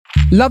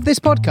Love this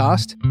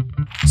podcast?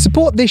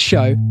 Support this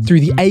show through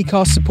the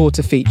Acast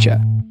supporter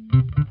feature.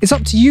 It's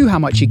up to you how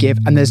much you give,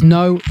 and there's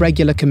no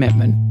regular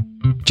commitment.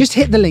 Just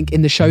hit the link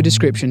in the show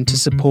description to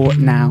support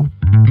now.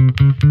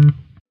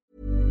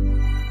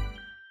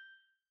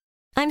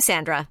 I'm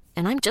Sandra,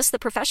 and I'm just the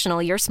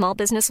professional your small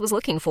business was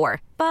looking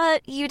for.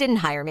 But you didn't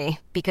hire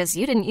me because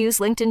you didn't use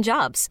LinkedIn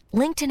Jobs.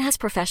 LinkedIn has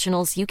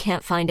professionals you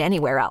can't find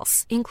anywhere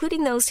else,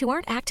 including those who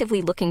aren't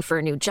actively looking for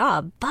a new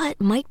job, but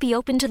might be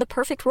open to the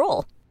perfect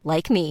role,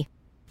 like me.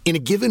 In a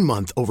given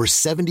month, over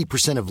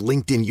 70% of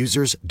LinkedIn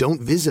users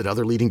don't visit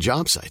other leading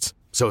job sites.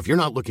 So if you're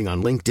not looking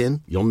on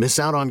LinkedIn, you'll miss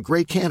out on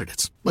great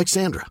candidates like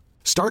Sandra.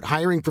 Start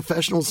hiring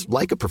professionals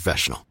like a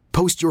professional.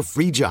 Post your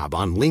free job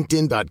on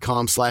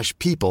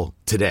linkedin.com/people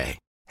today.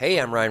 Hey,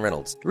 I'm Ryan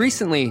Reynolds.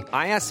 Recently,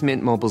 I asked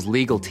Mint Mobile's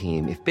legal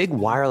team if big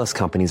wireless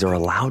companies are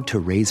allowed to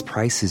raise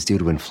prices due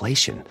to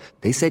inflation.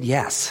 They said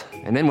yes.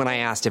 And then when I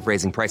asked if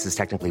raising prices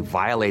technically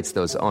violates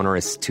those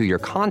onerous 2-year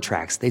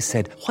contracts, they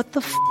said, "What the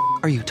f***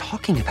 are you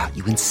talking about,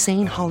 you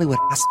insane Hollywood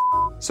ass?"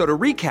 So to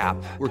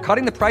recap, we're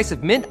cutting the price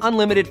of Mint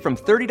Unlimited from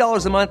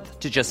 $30 a month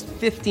to just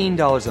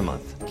 $15 a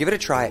month. Give it a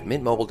try at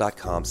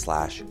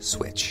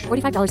mintmobile.com/switch.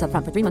 $45 up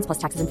front for 3 months plus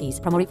taxes and fees.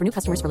 Promo rate for new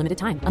customers for limited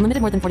time. Unlimited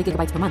more than 40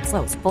 gigabytes per month.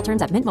 Slows full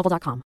terms at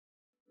mintmobile.com.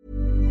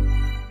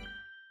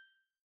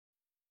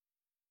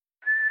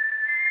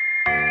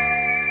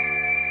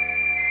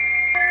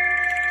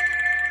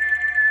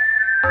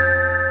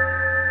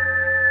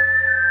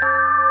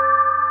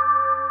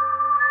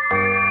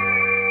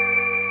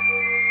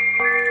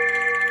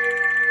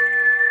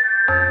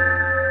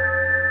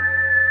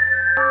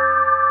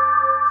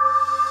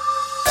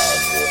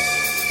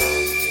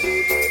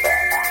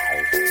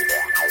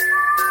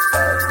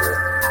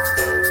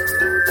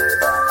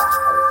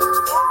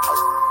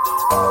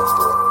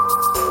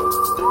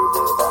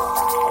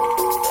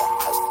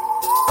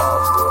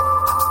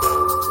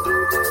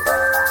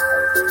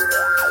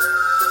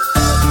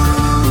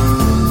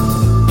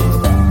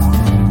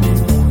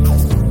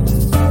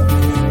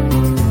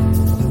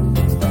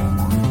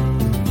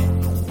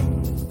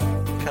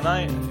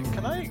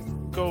 Can I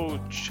go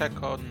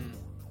check on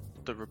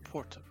the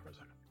reporter for a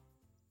second?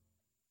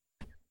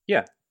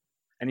 Yeah.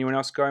 Anyone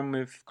else going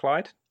with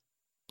Clyde?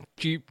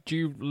 Do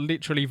you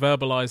literally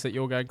verbalise that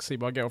you're going to see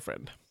my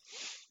girlfriend?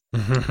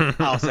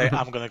 I'll say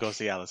I'm gonna go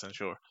see Alison,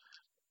 sure.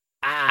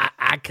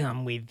 I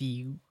come with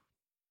you.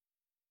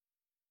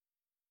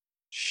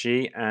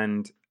 She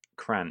and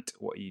Krant,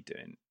 what are you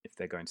doing if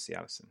they're going to see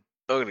Alison?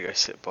 I'm gonna go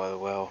sit by the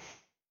well.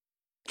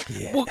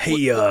 Yeah.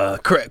 Hey,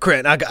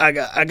 Krant,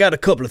 I got a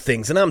couple of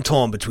things, and I'm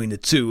torn between the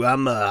two.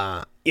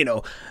 I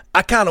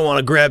kind of want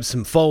to grab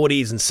some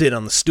 40s and sit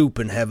on the stoop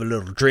and have a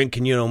little drink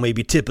and,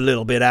 maybe tip a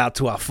little bit out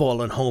to our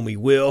fallen homie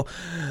Will.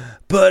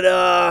 But,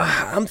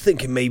 I'm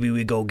thinking maybe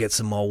we go get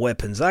some more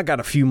weapons. I got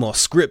a few more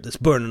script that's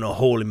burning a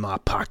hole in my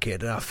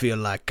pocket, and I feel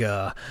like,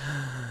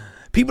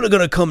 people are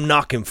going to come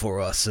knocking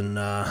for us, and,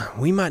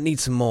 we might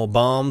need some more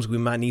bombs, we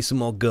might need some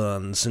more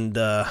guns, and,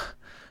 how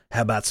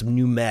about some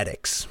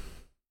pneumatics?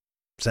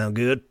 Sound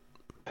good?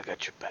 I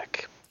got your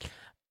back.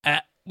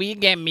 Will you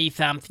get me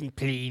something,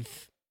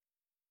 please?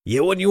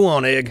 Yeah, what do you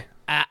want, Egg?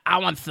 I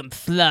want some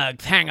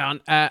slugs. Hang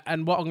on.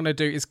 And what I'm going to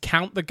do is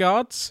count the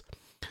guards.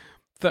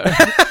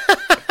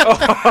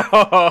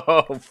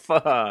 Oh,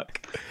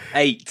 fuck.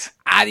 8.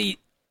 I need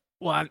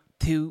 1,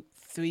 2,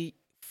 3,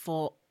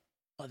 4.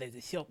 Oh, there's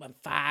a short one.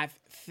 5,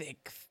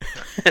 6.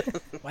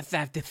 What's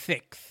after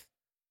 6?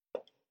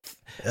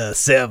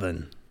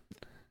 7.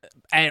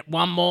 And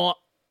one more.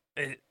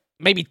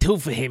 Maybe 2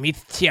 for him.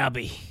 He's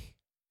chubby.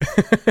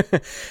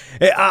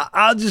 Hey,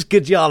 I'll just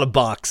get y'all a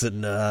box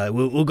and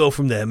we'll go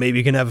from there. Maybe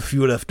you can have a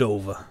few left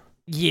over.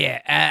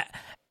 Yeah,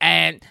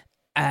 and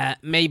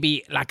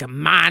maybe like a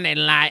mining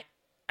light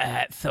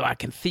so I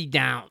can see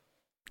down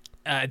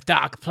a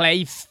dark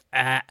place,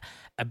 a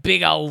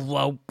big old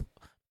rope,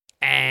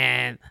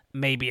 and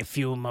maybe a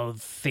few more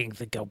things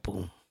that go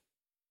boom.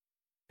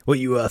 What,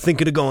 you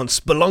thinking of going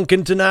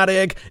spelunking tonight,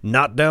 Egg?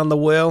 Not down the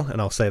well?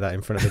 And I'll say that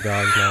in front of the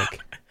guys, like...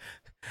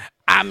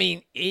 I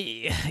mean,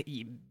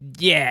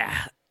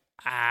 yeah,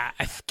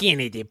 a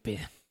skinny dipping.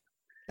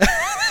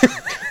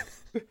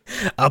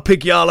 I'll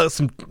pick y'all up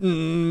some,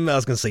 I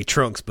was going to say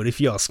trunks, but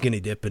if y'all skinny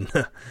dipping,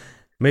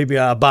 maybe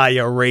I'll buy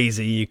you a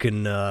razor you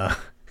can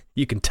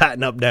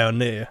tighten up down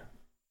there.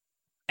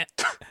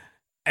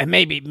 And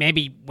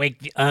maybe wake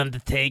the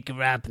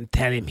Undertaker up and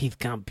tell him he's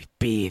going to be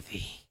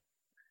busy.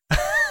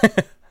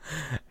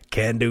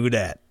 Can do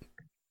that.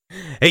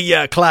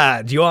 Hey,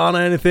 Clyde, do you want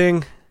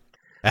anything?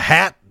 A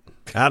hat?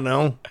 I don't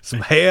know, some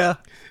hair.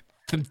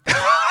 He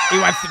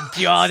wants some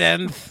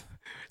Jordans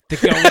to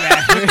go with.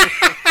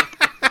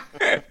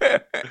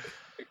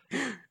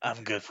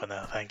 I'm good for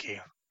now, thank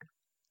you.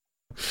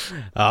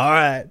 All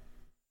right,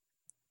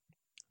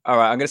 I'm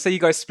going to say you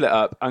guys split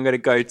up. I'm going to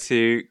go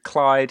to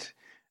Clyde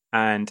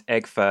and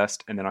Egg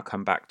first, and then I'll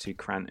come back to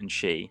Krant and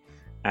She.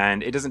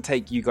 And it doesn't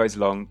take you guys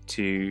long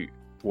to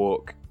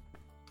walk,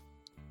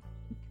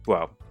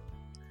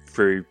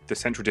 through the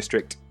central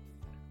district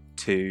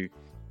to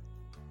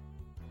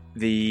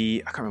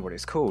I can't remember what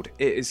it's called.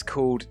 It is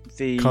called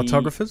the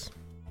Cartographers?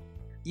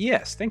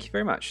 Yes, thank you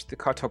very much. The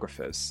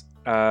cartographers.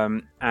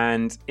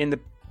 And in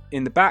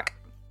the back,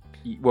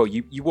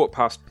 you walk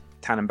past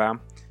Tannenbaum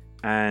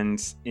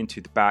and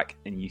into the back,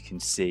 and you can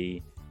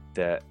see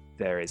that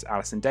there is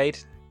Alison Dade,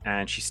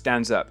 and she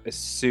stands up as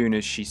soon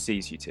as she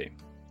sees you two.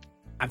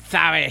 I'm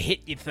sorry I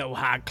hit you so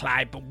hard,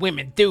 Clyde, but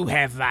women do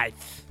have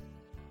rights.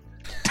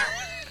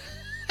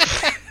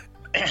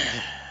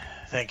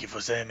 Thank you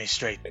for setting me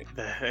straight,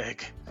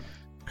 Egg.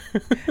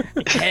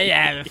 Hey,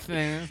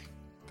 Alison.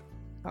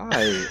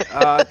 Hi.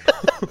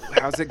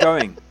 How's it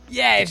going?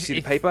 Yeah, Did you see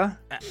the paper?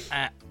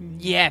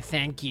 Yeah,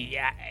 thank you.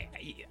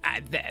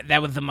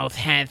 That was the most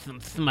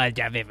handsome smudge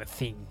I've ever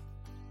seen.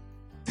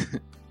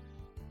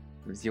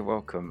 You're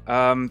welcome.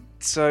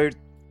 So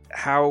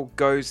how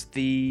goes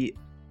the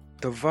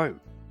vote?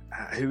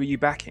 Who are you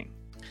backing?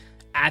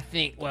 I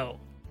think,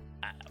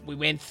 we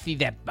went to see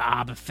that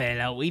barber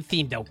fellow. He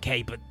seemed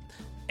okay, but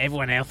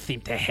everyone else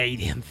seemed to hate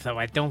him, so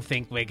I don't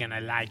think we're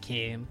gonna like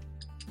him.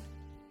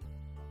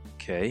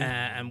 Okay.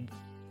 And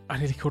I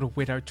nearly called a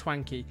widow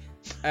Twanky.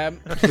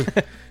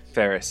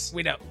 Ferris.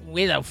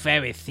 Widow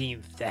Ferris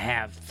seems to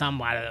have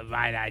somewhat of the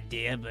right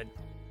idea, but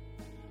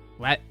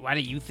what do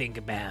you think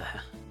about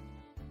her?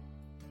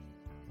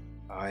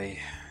 I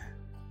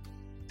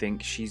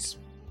think she's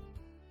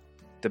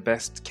the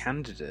best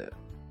candidate,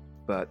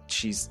 but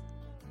she's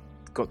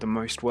got the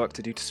most work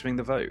to do to swing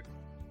the vote.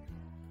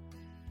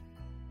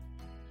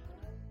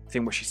 I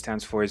think what she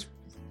stands for is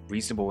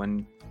reasonable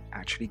and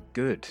actually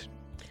good.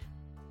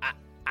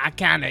 I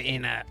kind of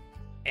in a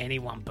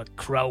anyone but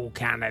Crow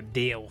kind of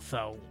deal,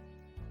 so...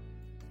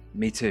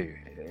 Me too,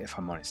 if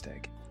I'm honest,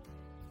 Egg.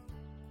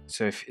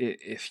 So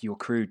if your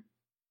crew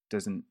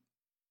doesn't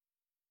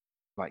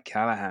like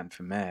Callahan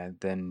for mayor,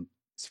 then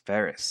it's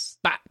Ferris.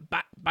 But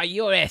by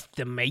your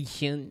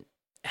estimation,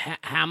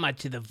 how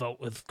much of the vote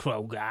was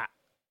Crow got?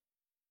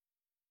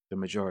 The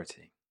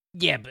majority.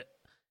 Yeah, but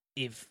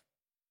if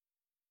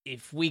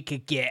we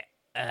could get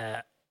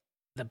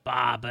the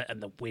barber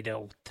and the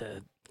widow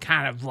to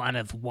kind of run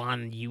as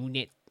one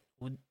unit,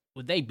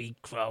 would they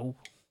beat Crow?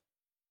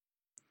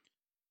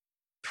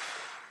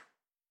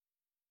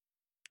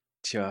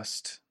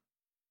 Just,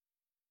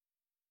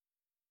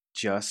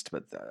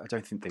 but I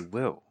don't think they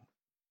will.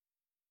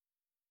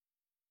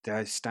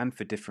 They stand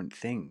for different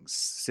things,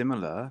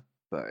 similar,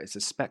 but it's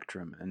a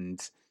spectrum, and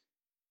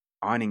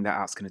ironing that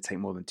out's going to take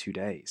more than 2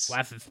 days.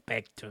 What's a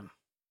spectrum?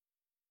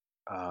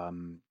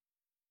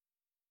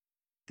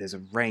 There's a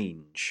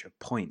range of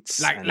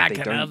points. Like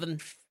an oven?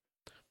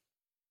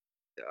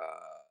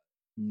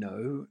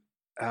 No.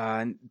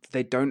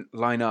 They don't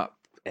line up,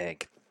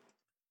 Egg.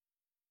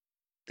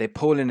 They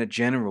pull in a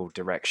general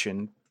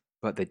direction,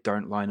 but they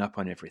don't line up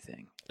on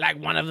everything. Like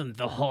one of them's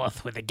the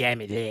horse with a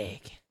gamete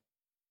egg.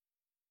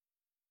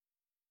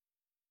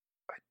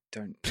 I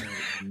don't know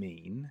what you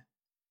mean.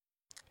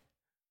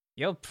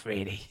 You're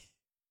pretty.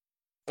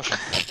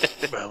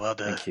 Well,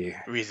 Thank you.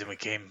 reason we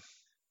came...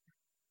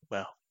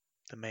 Well,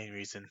 the main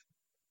reason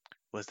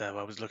was that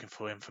I was looking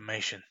for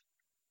information.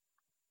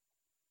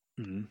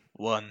 Mm-hmm.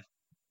 One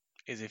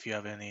is if you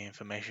have any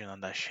information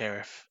on that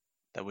sheriff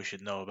that we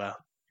should know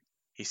about.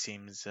 He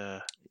seems...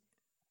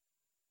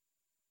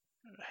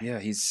 Yeah,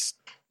 his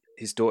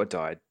daughter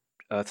died,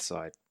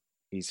 Earthside.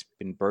 He's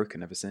been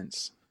broken ever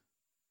since.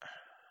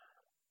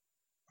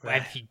 What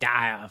did she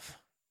die of?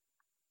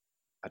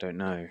 I don't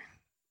know.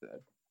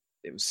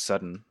 It was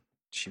sudden.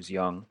 She was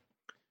young.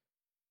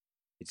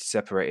 He'd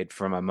separated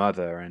from her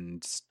mother,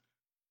 and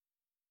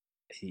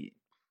he's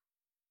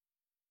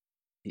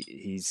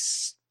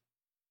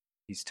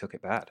took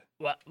it bad.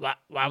 What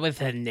was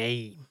her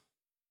name?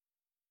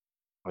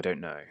 I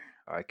don't know.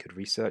 I could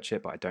research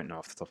it, but I don't know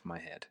off the top of my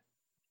head.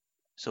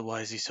 So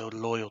why is he so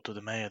loyal to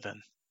the mayor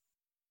then?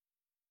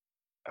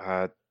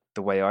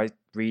 The way I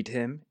read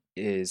him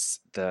is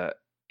that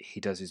he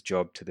does his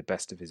job to the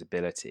best of his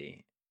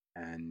ability,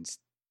 and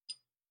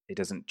it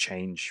doesn't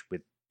change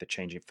with the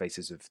changing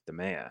faces of the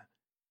mayor.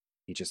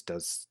 He just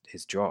does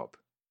his job.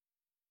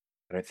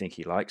 I don't think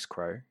he likes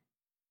Crow,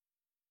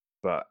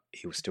 but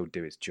he will still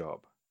do his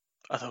job.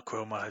 I thought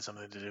Chroma had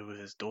something to do with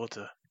his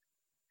daughter.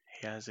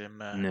 He has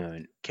him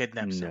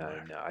kidnapped No,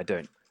 somewhere. no, I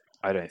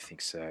don't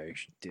think so.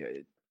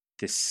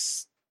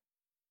 This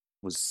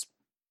was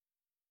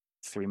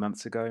 3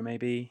 months ago,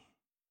 maybe.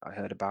 I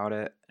heard about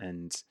it,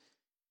 and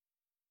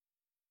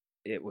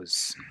it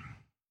was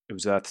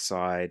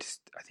Earthside.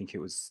 I think it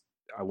was,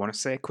 I want to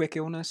say a quick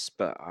illness,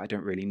 but I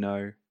don't really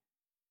know.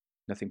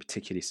 Nothing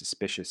particularly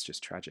suspicious,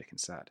 just tragic and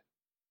sad.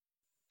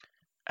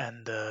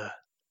 And the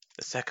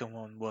second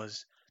one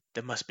was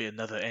there must be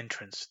another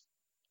entrance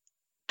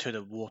to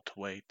the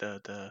waterway,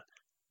 the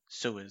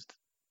sewers,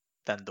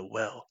 than the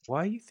well.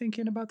 Why are you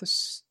thinking about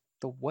the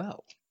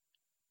well?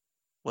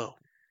 Well,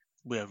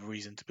 we have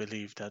reason to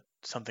believe that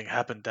something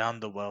happened down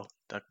the well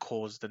that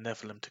caused the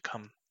Nephilim to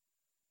come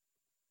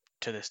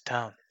to this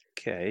town.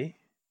 Okay.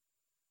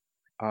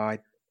 I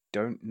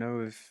don't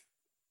know of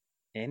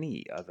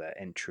any other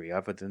entry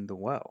other than the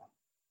well.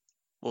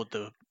 Well,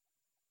 the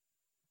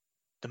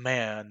the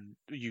mayor and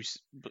use.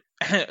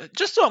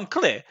 Just so I'm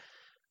clear,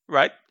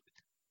 right?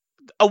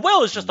 A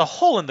well is just a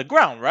hole in the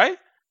ground, right?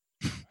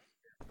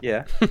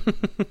 Yeah.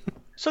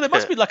 So there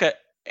must be like a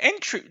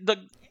entry.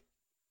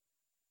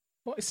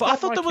 What, it's But I not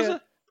thought like there was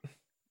a.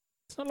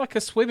 It's not like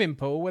a swimming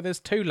pool where there's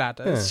two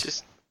ladders.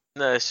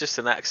 It's just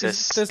an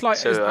access There's like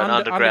to an an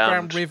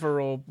underground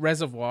river or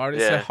reservoir, and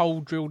it's a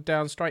hole drilled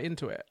down straight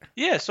into it.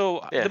 Yeah,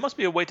 so there must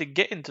be a way to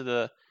get into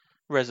the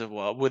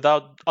reservoir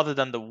other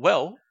than the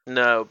well.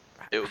 No,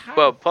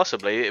 well,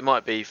 possibly it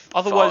might be.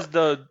 Otherwise,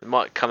 it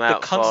might come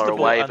out the far constable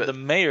away, and but the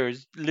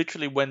mayors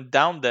literally went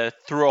down there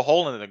through a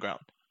hole in the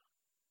ground.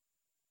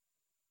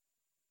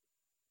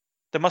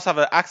 They must have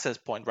an access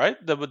point, right?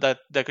 That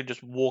they could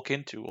just walk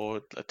into,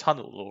 or a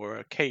tunnel, or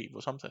a cave,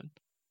 or something.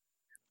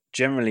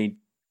 Generally,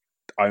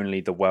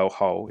 only the well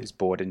hole is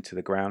bored into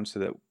the ground, so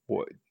that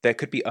there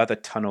could be other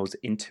tunnels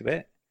into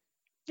it.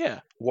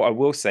 Yeah. What I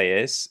will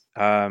say is,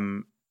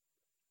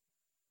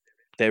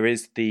 there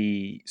is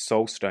the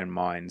Soulstone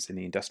mines in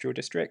the industrial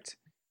district,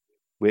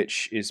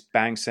 which is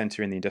bang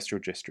center in the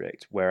industrial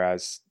district,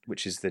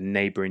 which is the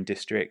neighboring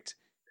district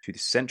to the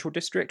central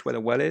district where the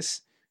well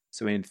is.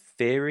 So in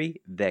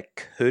theory, there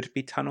could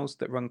be tunnels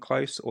that run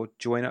close or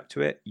join up to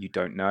it. You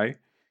don't know,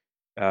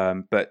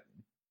 but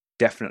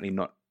definitely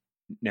not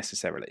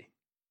necessarily.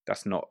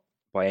 That's not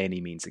by any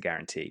means a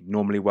guarantee.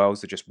 Normally,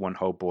 wells are just one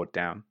hole bored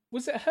down.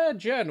 Was it her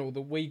journal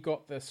that we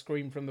got the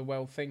scream from the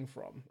well thing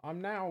from?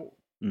 I'm now...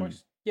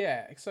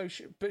 Yeah, so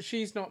but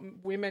she's not...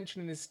 We're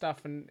mentioning this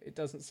stuff and it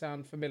doesn't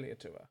sound familiar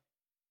to her.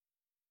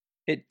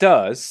 It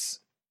does.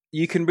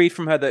 You can read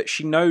from her that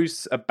she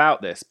knows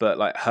about this, but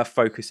like her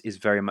focus is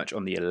very much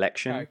on the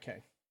election.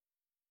 Okay.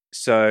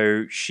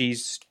 So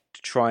she's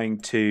trying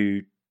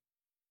to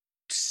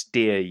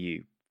steer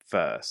you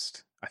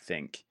first, I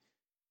think.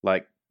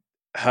 Like,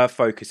 her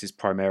focus is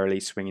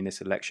primarily swinging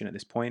this election at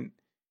this point.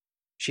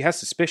 She has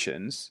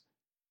suspicions,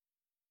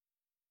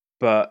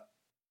 but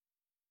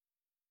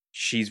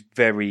she's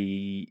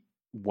very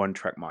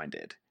one-track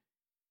minded.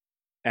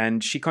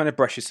 And she kind of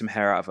brushes some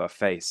hair out of her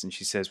face and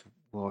she says,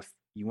 well, if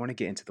you want to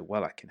get into the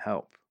well, I can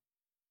help.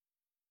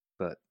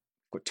 But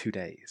I've got 2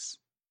 days.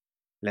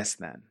 Less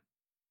than.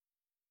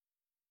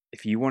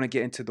 If you want to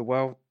get into the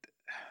well,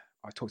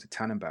 I talked to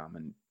Tannenbaum,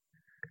 and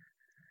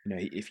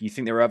if you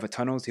think there are other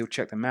tunnels, he'll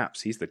check the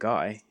maps. He's the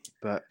guy.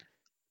 But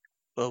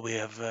well,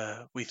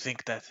 we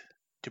think that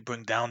to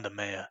bring down the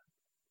mayor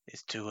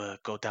is to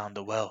go down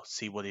the well,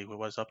 see what he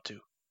was up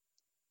to.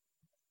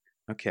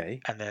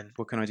 Okay. And then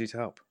what can I do to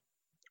help?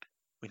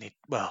 We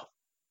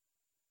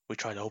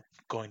tried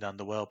going down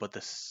the well, but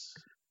the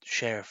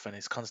sheriff and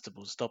his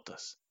constables stopped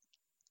us.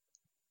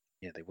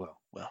 Yeah, they will.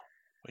 Well,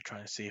 we're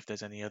trying to see if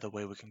there's any other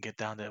way we can get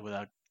down there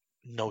without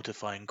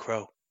notifying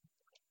Crow.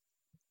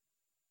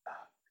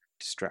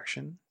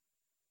 Distraction?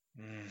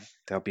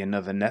 There'll be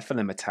another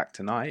Nephilim attack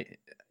tonight.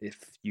 If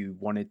you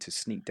wanted to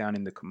sneak down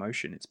in the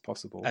commotion, it's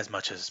possible. As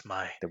much as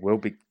there will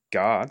be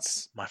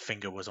guards. My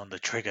finger was on the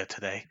trigger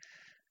today,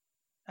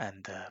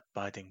 and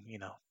biting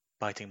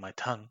my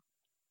tongue.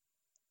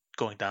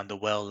 Going down the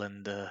well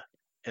and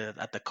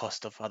at the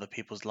cost of other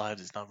people's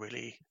lives is not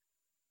really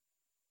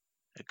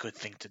a good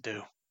thing to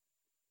do.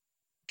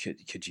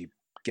 Could you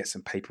get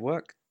some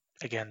paperwork?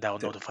 Again, that will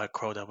notify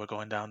Crow that we're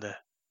going down there.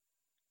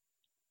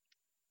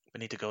 We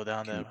need to go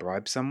down there. Can you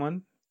bribe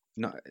someone?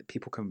 No,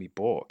 people can be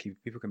bought.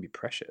 People can be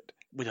pressured.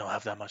 We don't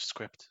have that much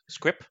script.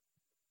 Script.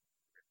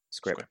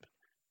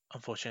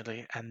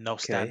 Unfortunately, and no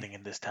standing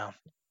in this town.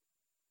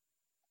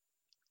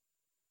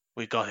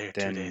 We got here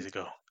 2 days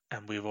ago,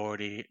 and we've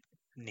already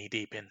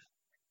knee-deep in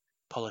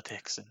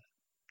politics and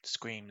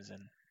screams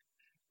and...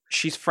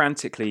 She's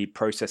frantically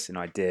processing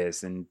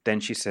ideas, and then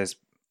she says,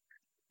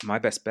 my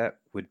best bet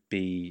would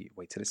be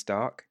wait till it's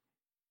dark,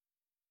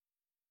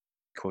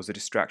 cause a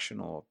distraction,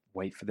 or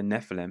wait for the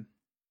Nephilim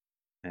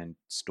and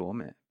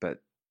storm it.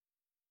 But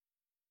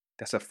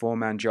that's a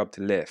 4-man job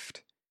to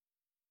lift.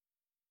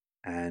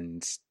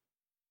 And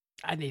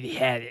I nearly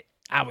had it.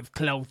 I was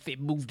close. It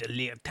moved a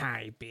little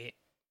tiny bit.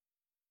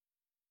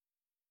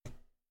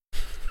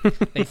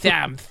 They say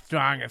I'm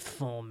strong as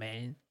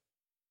 4-man.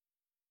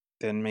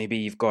 Then maybe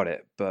you've got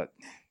it, but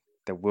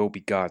there will be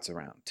guards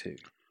around too.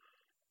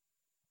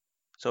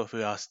 So if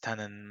we ask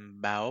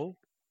Tannenbaum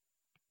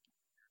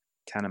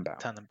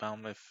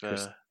if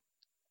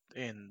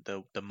in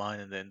the mine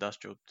in the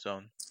industrial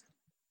zone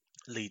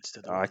leads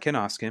to the... I can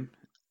ask him.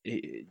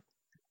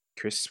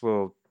 Chris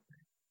will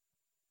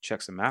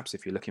check some maps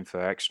if you're looking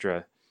for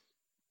extra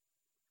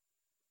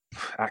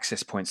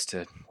access points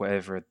to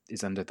whatever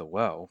is under the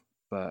well,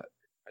 but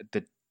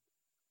the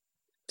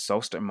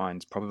Soulstone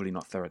mine's probably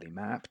not thoroughly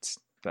mapped,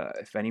 but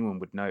if anyone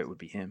would know, it would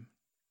be him.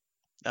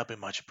 That'd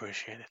be much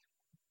appreciated.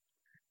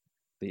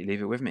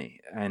 Leave it with me.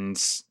 And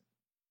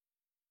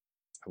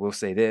I will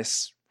say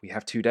this, we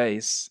have 2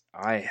 days.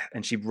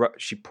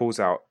 She pulls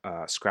out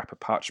a scrap of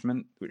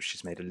parchment, which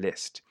she's made a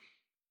list.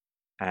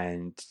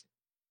 And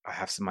I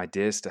have some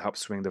ideas to help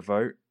swing the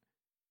vote.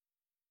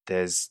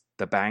 There's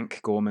the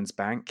bank, Gorman's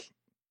Bank.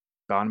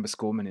 Barnabas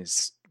Gorman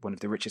is one of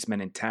the richest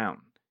men in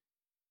town.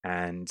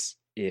 And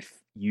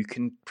if you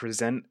can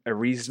present a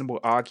reasonable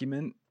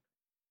argument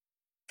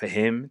for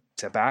him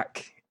to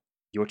back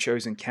your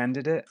chosen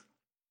candidate,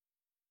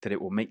 that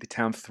it will make the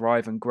town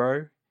thrive and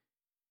grow,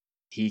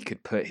 he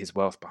could put his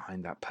wealth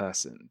behind that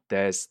person.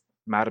 There's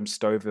Madame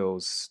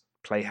Stouffville's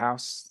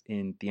playhouse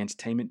in the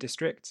entertainment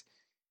district,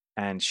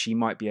 and she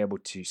might be able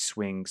to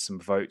swing some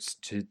votes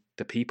to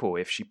the people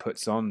if she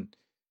puts on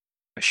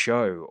a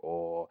show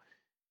or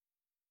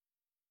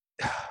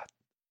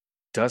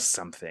does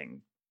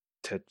something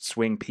to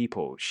swing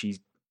people. She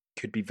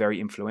could be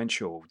very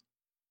influential.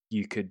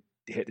 You could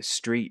hit the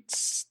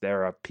streets.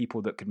 There are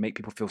people that could make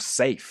people feel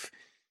safe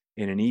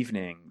in an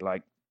evening,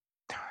 like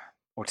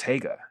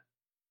Ortega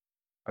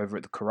over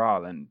at the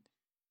Corral, and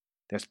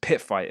there's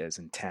pit fighters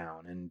in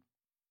town, and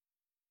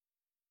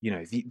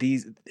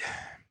these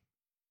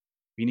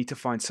you need to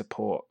find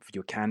support for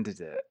your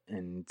candidate,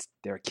 and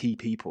there are key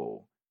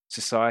people,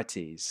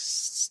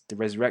 societies, the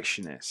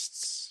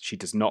Resurrectionists, she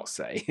does not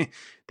say,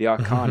 the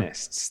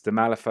Arcanists, the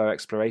Malifaux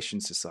Exploration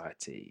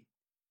Society.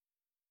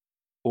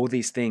 All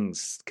these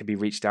things can be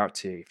reached out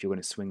to if you're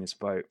going to swing this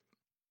vote.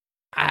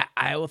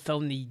 I also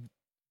need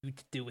you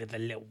to do with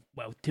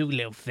two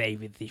little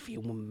favors, if you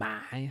wouldn't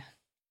mind.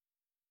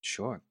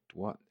 Sure.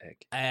 What,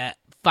 Egg?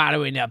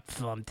 Following up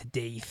from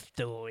today's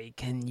story,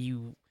 can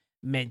you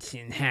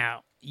mention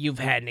how you've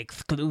had an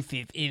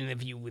exclusive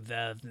interview with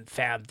us and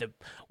found that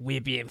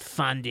we're being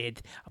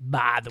funded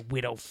by the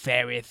Widow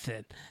Ferris,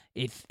 and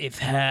it's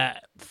her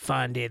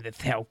funding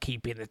that's helped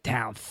keeping the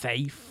town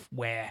safe,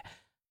 where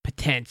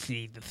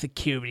potentially the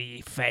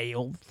security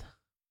failed?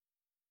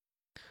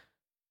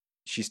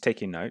 She's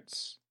taking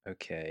notes.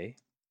 Okay.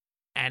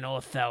 And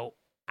also,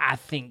 I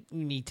think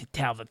you need to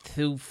tell the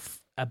truth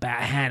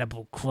about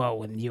Hannibal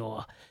Crow and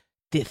your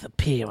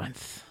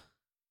disappearance.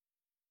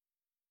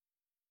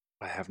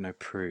 I have no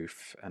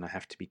proof, and I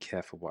have to be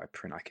careful what I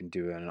print. I can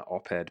do an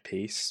op-ed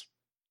piece.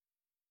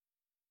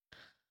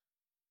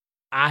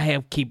 I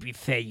help keep you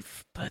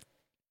safe, but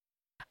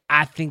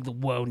I think the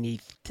world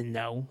needs to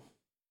know.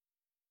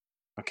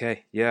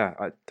 Okay, yeah,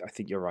 I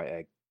think you're right,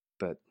 Egg.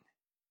 But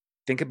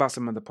think about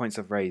some of the points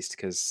I've raised,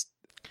 because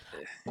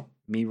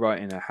me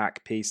writing a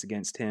hack piece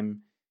against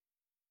him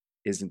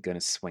isn't going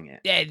to swing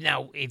it. Yeah,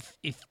 no, it's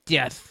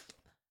just...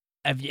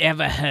 Have you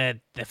ever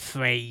heard the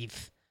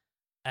phrase,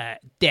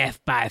 death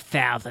by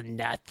 1,000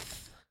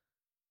 nuts?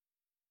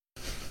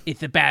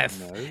 It's about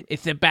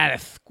a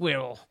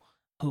squirrel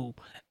who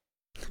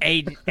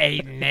ate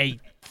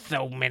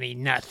so many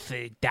nuts that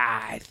it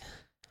died.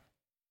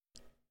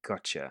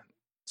 Gotcha.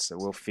 So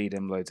we'll feed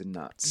him loads of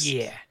nuts.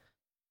 Yeah.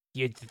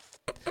 You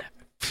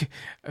just...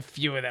 a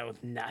few of those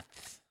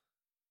nuts.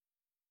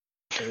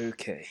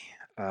 Okay.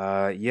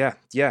 Yeah,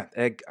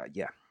 Egg,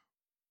 yeah.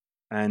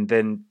 And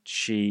then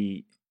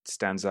she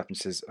stands up and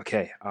says,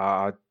 okay,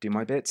 I'll do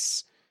my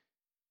bits.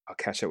 I'll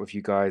catch up with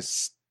you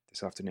guys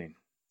this afternoon.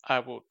 I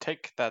will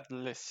take that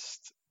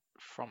list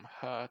from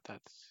her.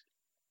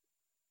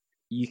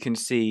 You can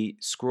see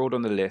scrawled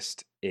on the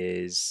list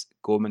is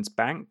Gorman's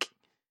Bank.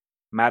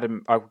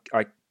 Madam,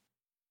 I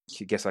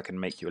guess I can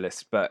make you a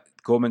list, but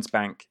Gorman's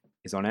Bank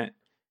is on it.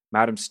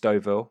 Madame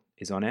Stouffville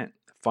is on it.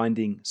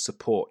 Finding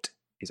support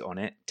is on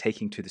it.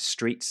 Taking to the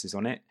streets is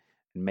on it.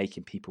 And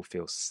making people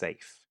feel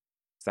safe.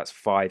 So that's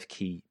 5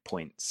 key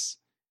points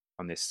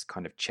on this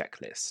kind of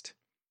checklist,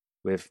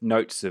 with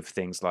notes of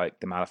things like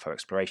the Malifaux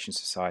Exploration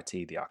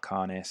Society, the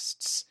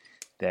Arcanists,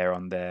 they're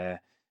on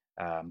there.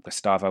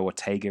 Gustavo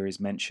Ortega is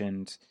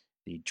mentioned,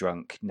 the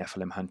drunk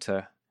Nephilim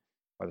hunter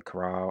by the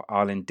Corral.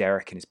 Arlen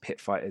Derrick and his pit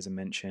fighters are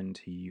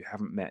mentioned, who you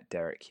haven't met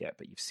Derrick yet,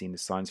 but you've seen the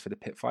signs for the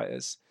pit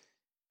fighters.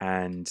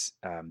 And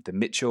the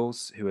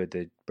Mitchells, who are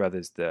the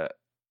brothers that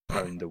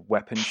own the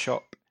weapon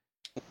shop.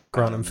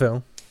 Grant and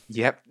Phil.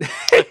 Yep.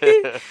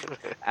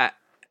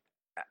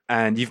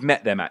 And you've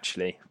met them,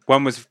 actually.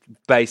 One was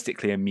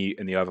basically a mute,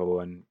 and the other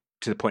one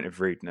to the point of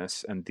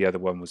rudeness, and the other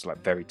one was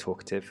like very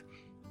talkative.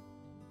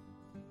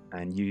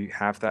 And you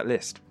have that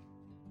list.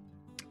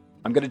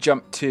 I'm going to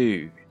jump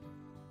to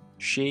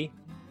She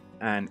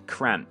and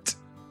Krant.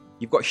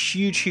 You've got a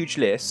huge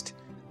list.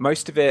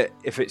 Most of it,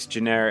 if it's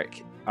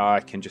generic, I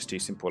can just do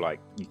simple, like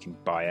you can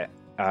buy it.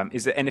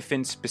 Is there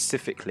anything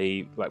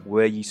specifically, like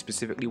where you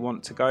specifically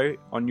want to go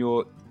on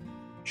your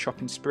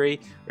shopping spree?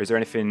 Or is there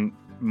anything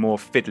more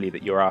fiddly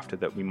that you're after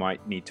that we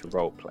might need to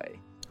role play?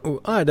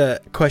 Oh, I had a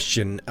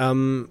question.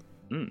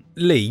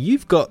 Lee,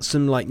 you've got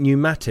some like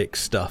pneumatic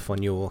stuff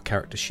on your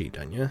character sheet,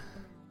 don't you?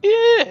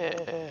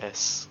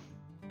 Yes.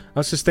 I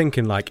was just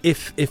thinking, like,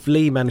 if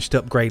Lee managed to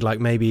upgrade, like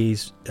maybe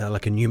he's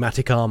like a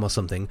pneumatic arm or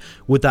something,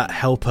 would that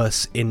help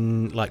us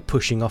in like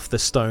pushing off the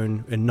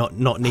stone and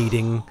not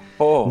needing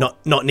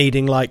not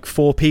needing like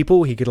 4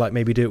 people? He could like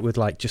maybe do it with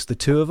like just the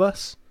 2 of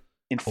us.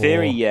 In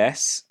theory,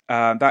 yes.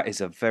 That is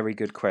a very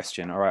good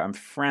question. All right, I'm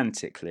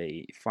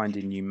frantically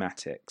finding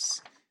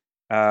pneumatics.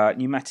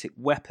 Pneumatic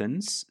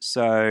weapons.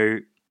 So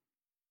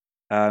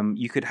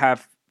you could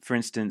have, for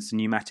instance, a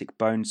pneumatic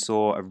bone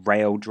saw, a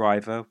rail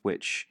driver,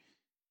 which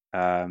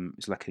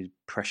is like a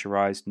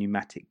pressurized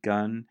pneumatic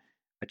gun,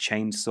 a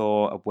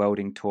chainsaw, a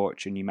welding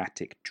torch, a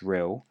pneumatic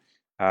drill.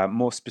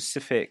 More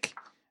specific,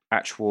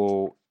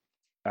 actual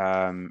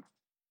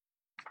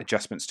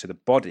adjustments to the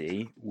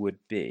body would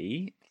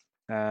be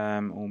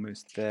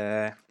almost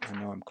there. I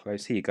know I'm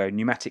close. Here you go.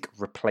 Pneumatic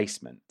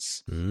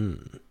replacements.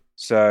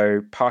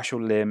 So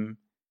partial limb,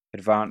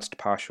 advanced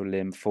partial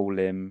limb, full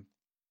limb,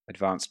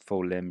 advanced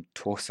full limb,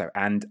 torso,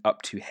 and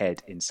up to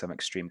head in some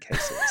extreme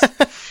cases.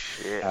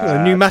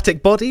 A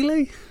pneumatic body,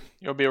 Lee?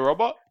 You'll be a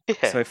robot?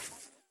 Yeah. So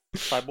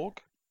Cyborg?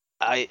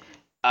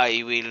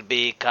 I will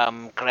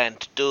become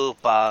Grant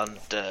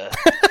DuPont.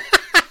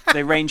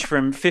 They range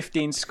from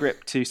 15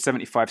 script to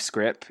 75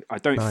 script. I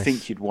don't Nice.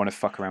 think you'd want to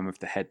fuck around with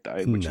the head,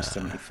 though, which is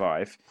No.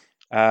 75.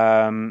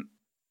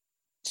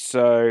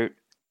 So,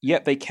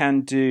 yep, they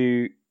can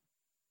do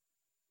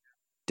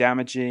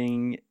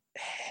damaging,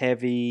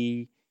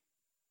 heavy.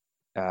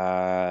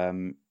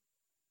 There's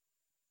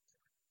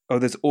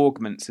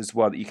augments as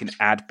well that you can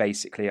add,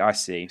 basically. I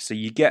see. So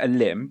you get a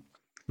limb,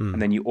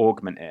 and then you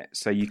augment it.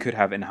 So you could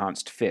have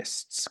enhanced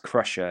fists,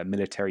 crusher,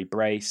 military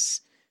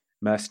brace,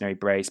 mercenary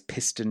brace,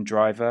 piston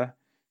driver.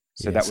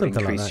 So Yeah, that would something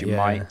like increase that, your yeah.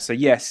 might. So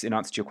yes, in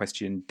answer to your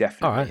question,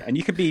 definitely. All right. And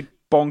you could be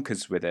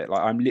bonkers with it.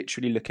 Like I'm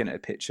literally looking at a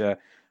picture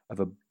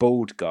of a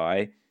bald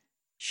guy,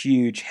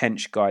 huge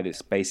hench guy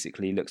that's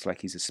basically looks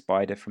like he's a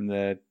spider from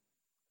the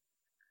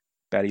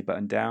belly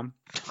button down.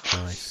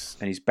 Nice.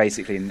 And he's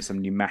basically in some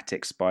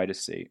pneumatic spider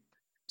suit.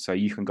 So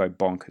you can go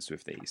bonkers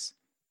with these.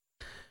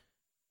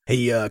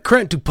 Hey,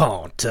 Grant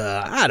DuPont,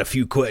 I had a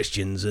few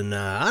questions, and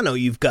I know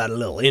you've got a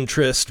little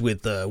interest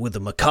with the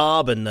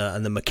macabre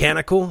and the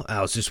mechanical.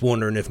 I was just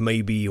wondering if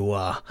maybe you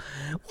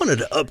wanted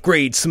to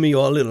upgrade some of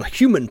your little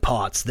human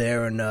parts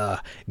there and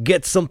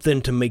get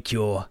something to make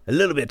you a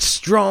little bit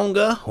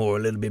stronger or a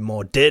little bit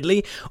more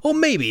deadly. Or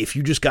maybe if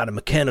you just got a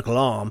mechanical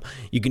arm,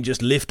 you can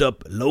just lift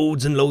up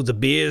loads and loads of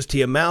beers to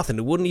your mouth and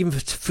it wouldn't even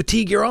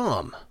fatigue your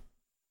arm.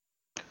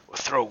 We'll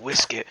throw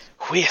whiskey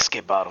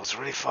bottles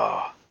really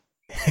far.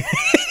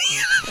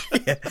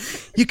 Yeah,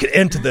 you could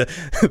enter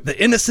the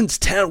Innocence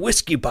Town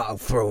whiskey bottle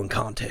throwing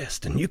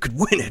contest, and you could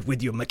win it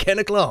with your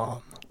mechanical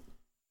arm.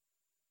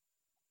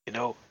 You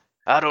know,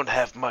 I don't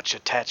have much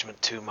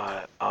attachment to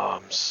my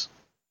arms.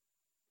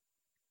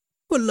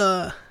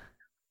 Well,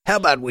 how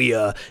about we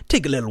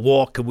take a little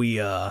walk and we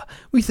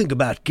think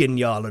about getting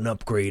y'all an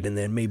upgrade, and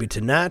then maybe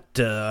tonight,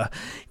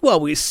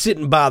 while we're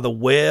sitting by the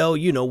well,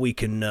 you know, we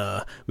can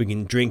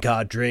drink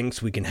our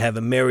drinks, we can have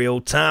a merry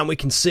old time, we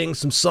can sing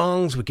some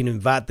songs, we can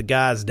invite the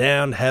guys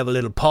down to have a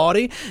little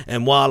party,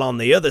 and while on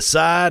the other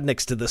side,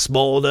 next to the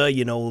smolder,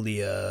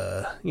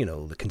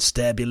 the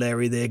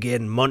constabulary, they're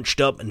getting munched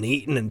up and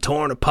eaten and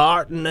torn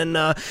apart, and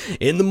then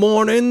in the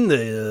morning,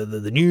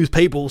 the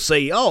newspaper will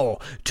say,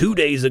 2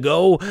 days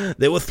ago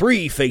there were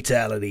 3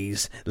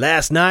 fatalities.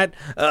 Last night,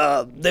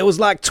 there was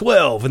like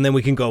 12, and then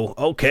we can go,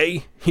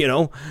 okay,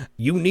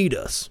 you need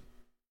us.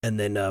 And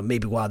then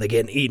maybe while they're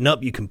getting eaten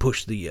up, you can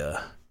push the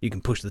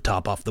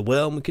top off the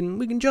well, and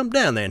we can jump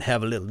down there and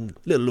have a little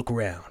look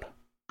around.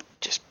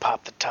 Just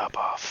pop the top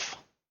off.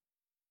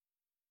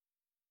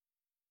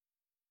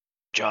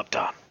 Job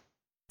done.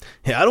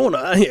 Yeah, I don't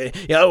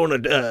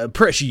want to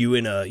pressure you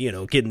in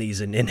getting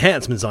these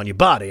enhancements on your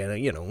body, and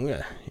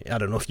I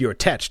don't know if you're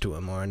attached to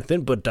them or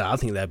anything, but I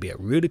think that'd be a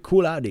really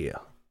cool idea.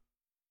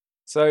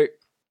 So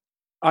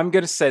I'm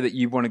going to say that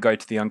you want to go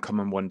to the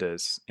Uncommon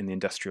Wonders in the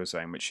Industrial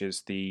Zone, which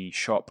is the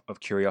shop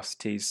of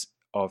curiosities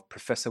of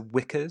Professor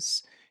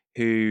Wickers,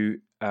 who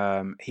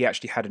he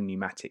actually had a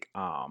pneumatic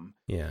arm.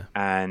 Yeah.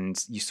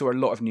 And you saw a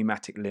lot of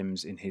pneumatic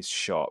limbs in his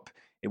shop.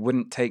 It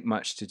wouldn't take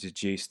much to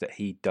deduce that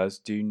he does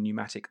do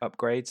pneumatic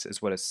upgrades,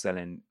 as well as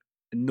selling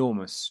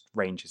enormous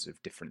ranges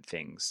of different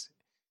things.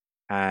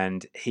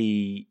 And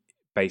he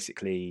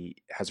basically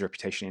has a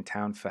reputation in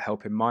town for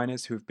helping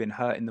miners who have been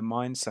hurt in the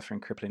mines, suffering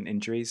crippling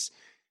injuries.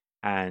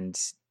 And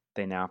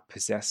they now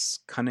possess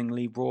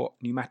cunningly wrought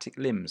pneumatic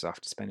limbs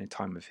after spending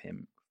time with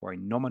him for a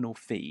nominal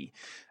fee.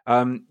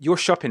 Your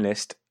shopping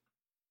list,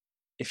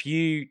 if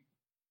you...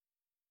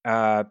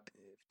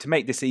 to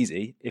make this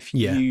easy, if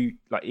you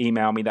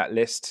email me that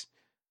list,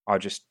 I'll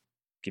just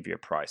give you a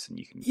price and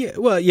you can...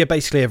 Yeah,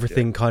 basically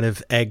everything kind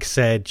of egg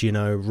said,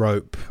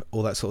 rope,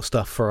 all that sort of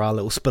stuff for our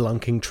little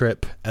spelunking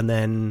trip. And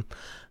then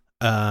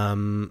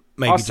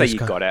maybe I'll say you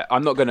got it.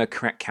 I'm not going to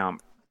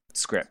count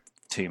script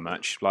too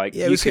much.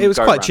 It was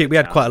quite cheap. We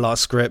had quite a lot of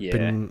script. Yeah.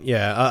 And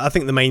I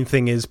think the main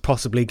thing is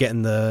possibly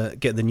getting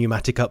the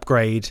pneumatic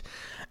upgrade.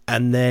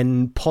 And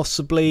then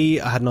possibly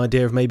I had an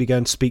idea of maybe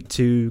going to speak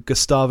to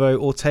Gustavo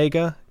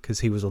Ortega, because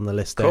he was on the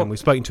list there, and we've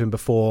spoken to him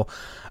before.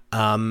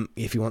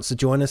 If he wants to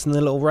join us in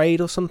the little raid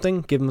or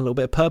something, give him a little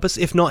bit of purpose.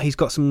 If not, he's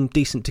got some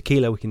decent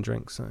tequila we can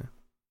drink. So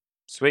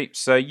sweet.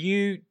 So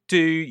you do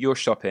your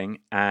shopping,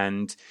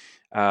 and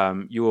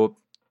you're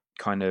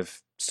kind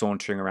of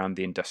sauntering around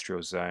the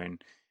Industrial Zone,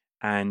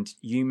 and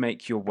you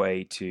make your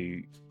way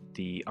to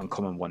the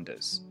Uncommon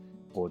Wonders,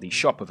 or the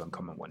shop of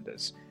Uncommon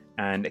Wonders.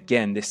 And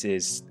again, this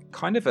is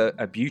kind of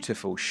a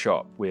beautiful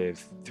shop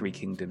with Three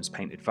Kingdoms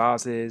painted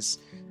vases,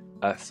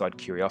 Earthside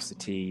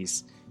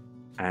curiosities,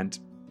 and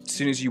as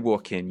soon as you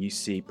walk in, you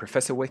see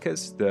Professor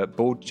Wickers, the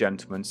bald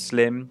gentleman,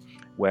 slim,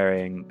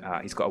 wearing,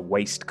 he's got a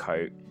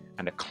waistcoat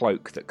and a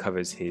cloak that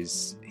covers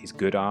his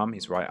good arm,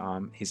 his right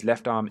arm. His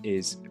left arm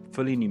is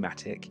fully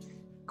pneumatic,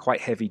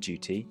 quite heavy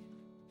duty.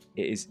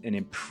 It is an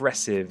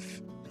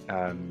impressive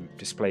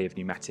display of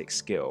pneumatic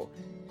skill.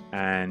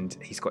 And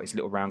he's got his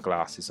little round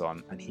glasses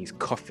on, and he's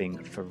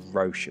coughing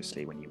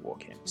ferociously when you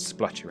walk in,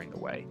 spluttering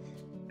away.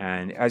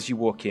 And as you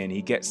walk in,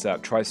 he gets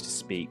up, tries to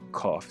speak,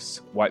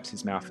 coughs, wipes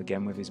his mouth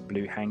again with his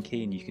blue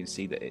hanky, and you can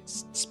see that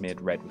it's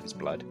smeared red with his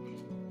blood.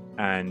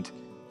 And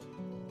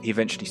he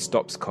eventually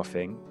stops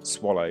coughing,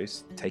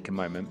 swallows, take a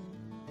moment.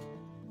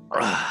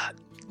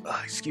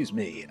 Excuse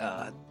me.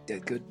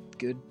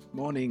 Good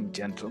morning,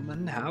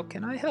 gentlemen. How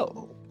can I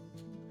help?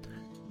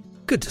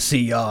 Good to see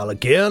y'all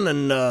again,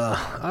 and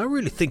I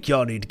really think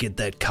y'all need to get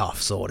that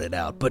cough sorted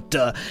out. But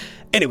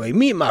anyway,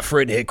 me and my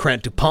friend here,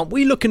 Grant DuPont,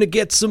 we looking to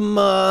get some,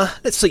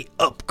 let's say,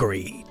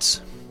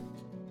 upgrades.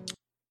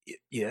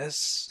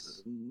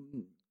 Yes?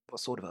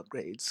 What sort of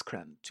upgrades,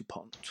 Grant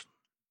DuPont?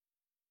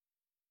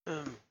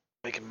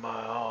 Making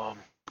my arm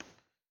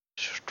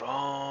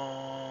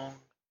strong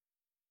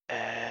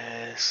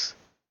as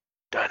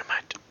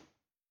dynamite.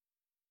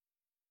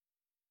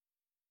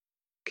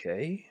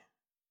 Okay.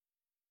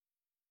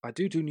 I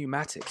do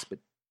pneumatics, but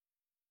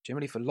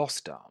generally for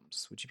lost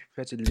arms. Would you be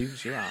prepared to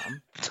lose your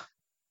arm?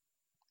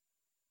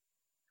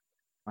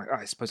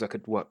 I suppose I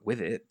could work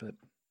with it, but...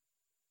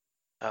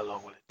 How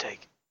long will it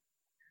take?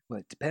 Well,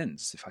 it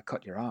depends. If I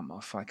cut your arm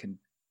off, I can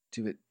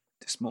do it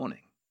this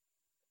morning.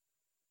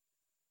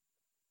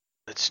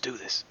 Let's do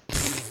this.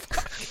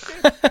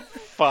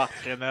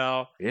 Fucking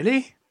hell.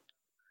 Really?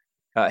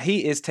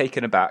 He is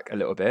taken aback a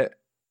little bit.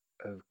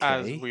 Okay.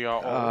 As we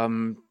are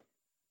all.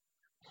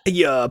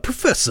 Hey,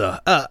 Professor,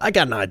 I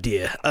got an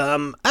idea.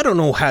 I don't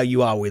know how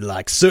you are with,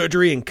 like,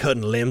 surgery and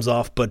cutting limbs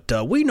off, but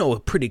we know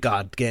a pretty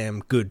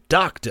goddamn good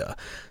doctor.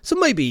 So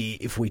maybe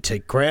if we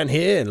take Grant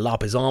here and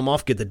lop his arm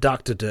off, get the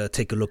doctor to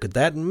take a look at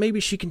that, and maybe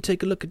she can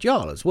take a look at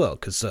y'all as well,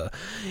 because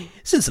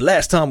since the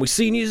last time we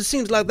seen you, it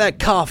seems like that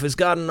cough has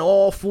gotten an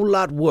awful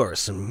lot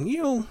worse, and,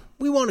 you know,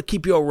 we want to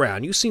keep you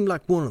around. You seem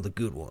like one of the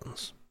good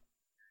ones.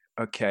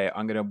 Okay,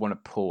 I'm going to want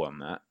to pull on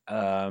that.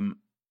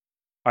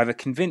 Either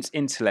convince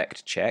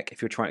intellect check, if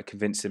you're trying to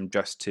convince him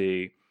just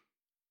to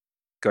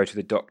go to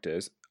the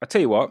doctors. I'll tell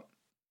you what.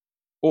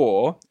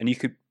 Or, and you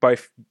could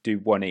both do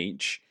one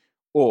each,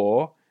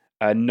 or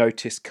a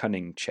notice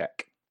cunning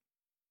check.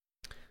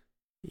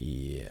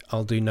 Yeah,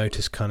 I'll do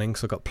notice cunning,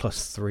 so I got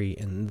 +3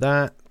 in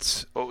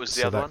that. What was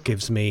the other one? So that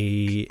gives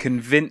me...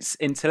 Convince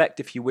intellect,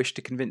 if you wish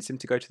to convince him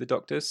to go to the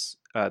doctors.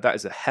 That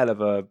is a hell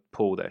of a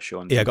pull there,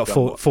 Sean. Yeah, I got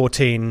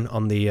 14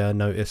 on the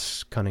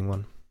notice cunning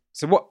one.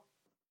 So what...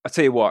 I'll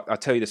tell you what, I'll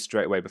tell you this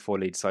straight away before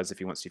Lee decides if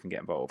he wants to even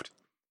get involved.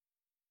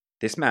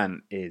 This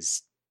man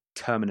is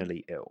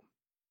terminally ill.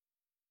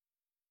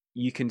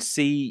 You can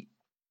see,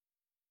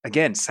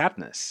 again,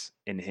 sadness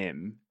in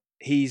him.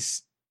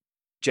 He's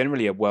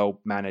generally a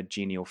well-mannered,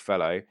 genial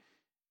fellow,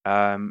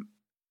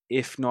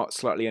 if not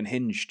slightly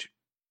unhinged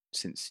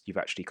since you've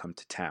actually come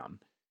to town.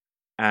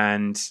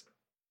 And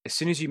as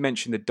soon as you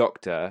mention the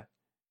doctor,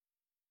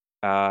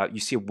 you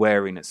see a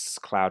wariness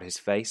cloud his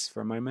face for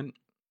a moment.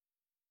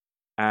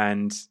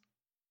 And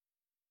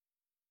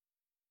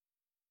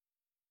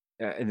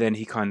then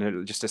he kind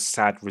of, just a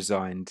sad,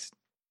 resigned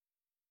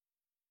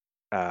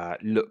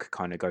look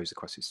kind of goes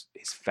across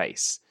his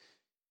face.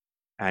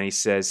 And he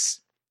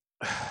says,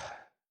 it's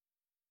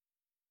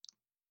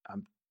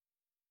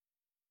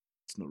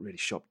not really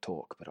shop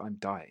talk, but I'm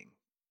dying.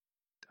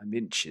 I'm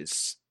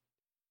inches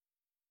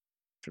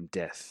from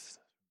death,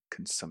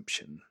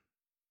 consumption.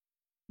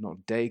 Not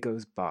a day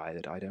goes by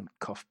that I don't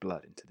cough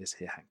blood into this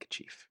here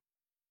handkerchief.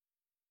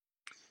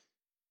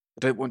 I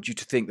don't want you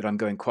to think that I'm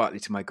going quietly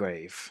to my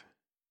grave.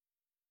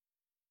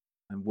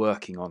 I'm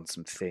working on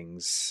some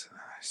things.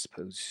 I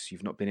suppose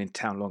you've not been in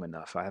town long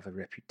enough. I have a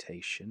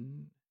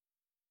reputation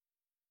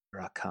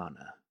for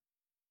arcana.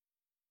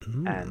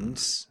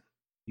 And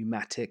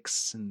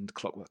pneumatics and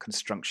clockwork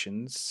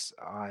constructions.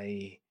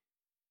 I'm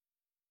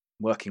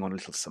working on a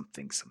little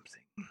something.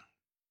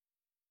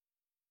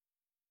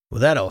 Well,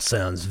 that all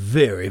sounds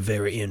very,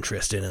 very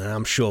interesting, and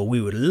I'm sure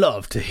we would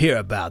love to hear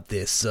about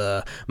this.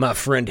 My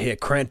friend here,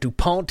 Grant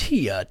DuPont,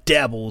 he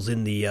dabbles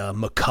in the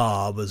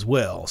macabre as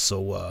well,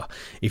 so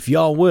if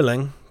y'all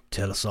willing,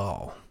 tell us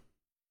all.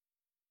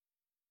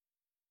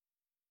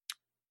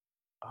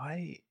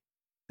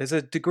 There's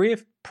a degree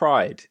of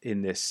pride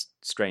in this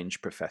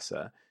strange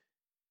professor,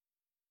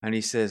 and he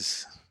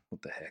says,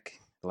 what the heck,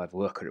 it'll either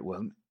work or it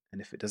won't,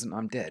 and if it doesn't,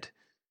 I'm dead.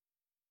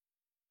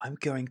 I'm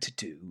going to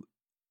do...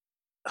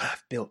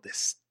 I've built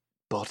this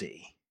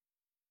body,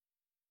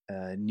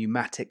 a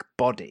pneumatic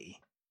body.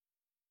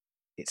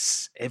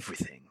 It's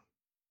everything.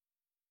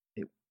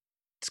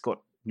 It's got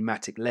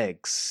pneumatic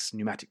legs,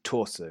 pneumatic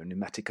torso,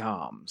 pneumatic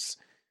arms,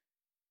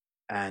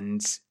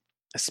 and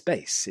a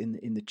space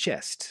in the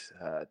chest.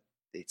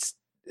 It's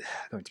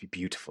going to be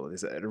beautiful.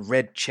 There's a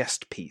red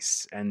chest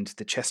piece, and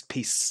the chest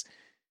piece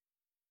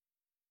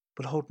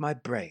will hold my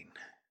brain.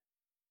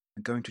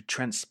 I'm going to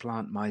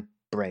transplant my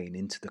brain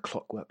into the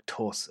clockwork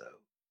torso.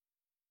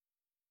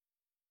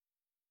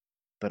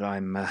 But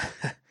I'm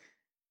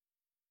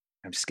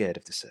scared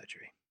of the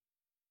surgery.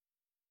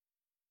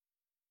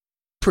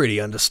 Pretty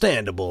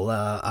understandable.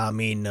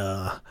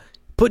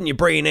 Putting your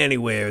brain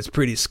anywhere is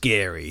pretty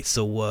scary.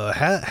 So,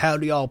 how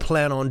do y'all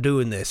plan on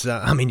doing this?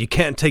 You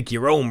can't take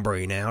your own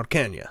brain out,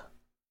 can you?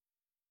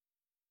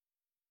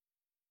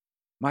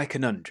 My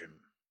conundrum,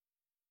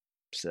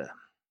 sir.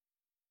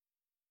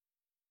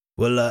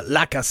 Well,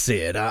 like I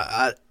said,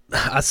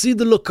 I see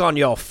the look on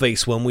your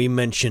face when we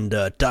mentioned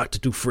Dr.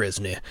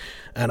 Dufresne,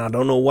 and I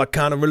don't know what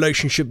kind of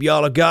relationship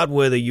y'all have got,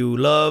 whether you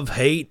love,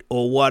 hate,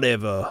 or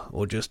whatever,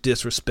 or just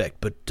disrespect.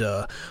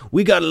 But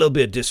we got a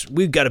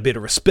bit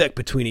of respect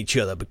between each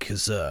other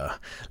because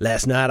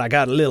last night I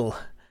got a little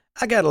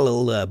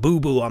boo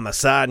boo on my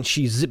side, and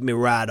she zipped me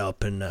right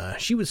up, and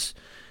she was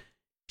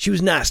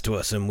nice to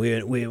us, and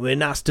we're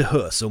nice to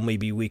her, so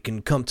maybe we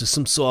can come to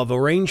some sort of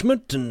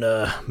arrangement and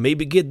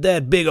maybe get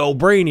that big old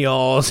brain of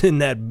yours in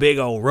that big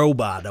old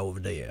robot over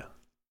there.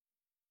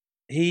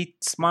 He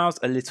smiles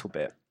a little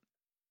bit,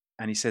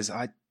 and he says,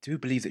 I do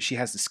believe that she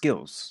has the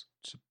skills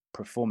to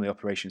perform the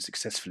operation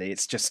successfully.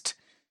 It's just,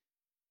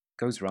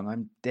 goes wrong,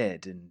 I'm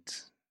dead, and,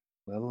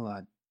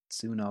 well,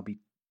 soon I'll be...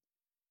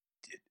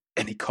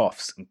 And he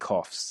coughs and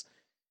coughs,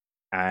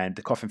 and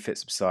the coughing fit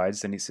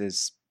subsides, and he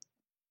says...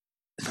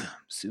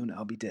 Soon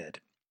I'll be dead.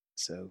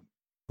 So,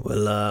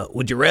 well,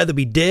 would you rather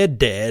be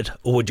dead,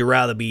 or would you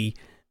rather be,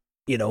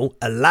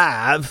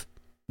 alive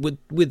with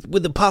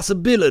the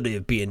possibility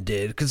of being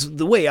dead? Because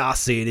the way I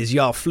see it is,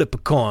 y'all flip a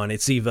coin.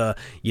 It's either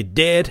you're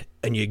dead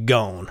and you're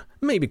gone.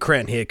 Maybe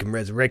Crant here can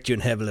resurrect you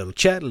and have a little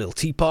chat, a little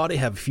tea party,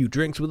 have a few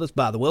drinks with us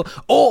by the well.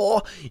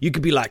 Or you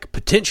could be like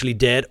potentially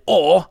dead,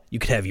 or you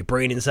could have your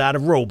brain inside a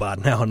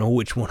robot. Now I know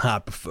which one I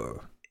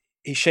prefer.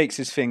 He shakes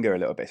his finger a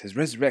little bit. Says,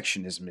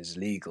 resurrectionism is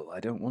legal. I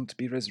don't want to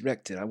be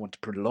resurrected. I want to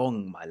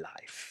prolong my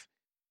life.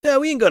 Yeah,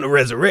 we ain't gonna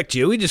resurrect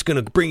you. We're just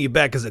gonna bring you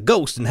back as a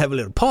ghost and have a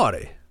little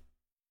party.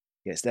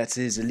 Yes, that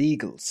is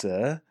illegal,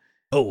 sir.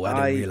 Oh,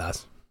 I didn't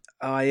realize.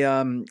 I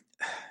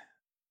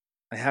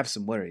have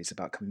some worries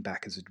about coming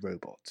back as a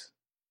robot.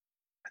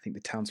 I think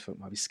the townsfolk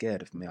might be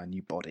scared of my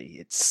new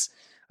body.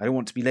 I don't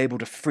want to be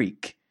labelled a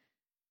freak.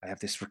 I have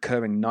this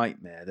recurring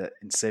nightmare that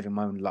in saving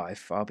my own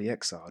life, I'll be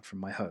exiled from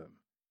my home.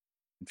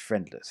 And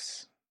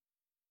friendless.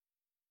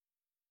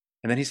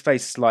 And then his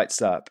face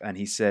lights up and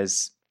he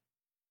says,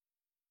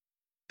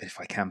 but if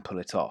I can pull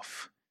it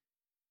off,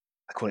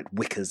 I call it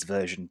Wicker's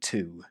version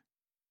 2.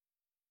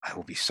 I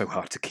will be so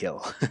hard to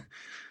kill.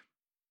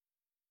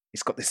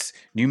 It's got this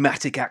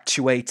pneumatic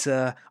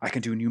actuator. I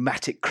can do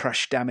pneumatic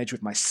crush damage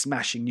with my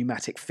smashing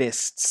pneumatic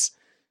fists.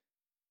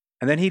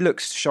 And then he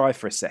looks shy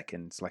for a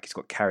second, like he's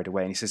got carried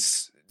away, and he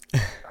says,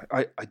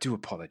 I do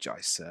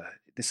apologize, sir.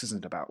 This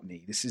isn't about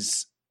me. This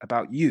is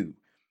about you.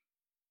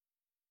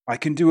 I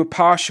can do a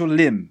partial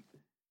limb.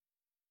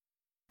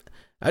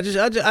 I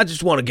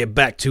just want to get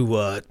back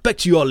to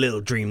your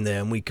little dream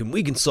there, and we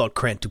can sort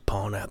Crant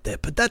Dupont out there.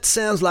 But that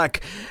sounds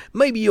like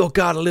maybe you've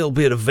got a little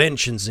bit of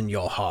vengeance in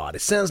your heart.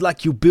 It sounds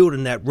like you're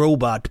building that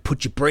robot to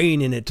put your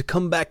brain in it to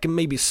come back and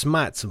maybe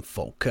smite some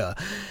folk.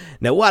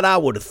 Now, what I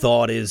would have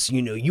thought is,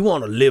 you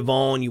want to live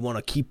on, you want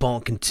to keep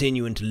on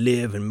continuing to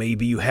live, and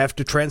maybe you have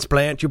to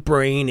transplant your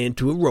brain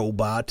into a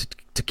robot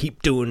to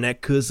keep doing that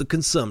because the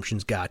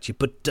consumption's got you.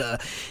 But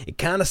it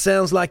kind of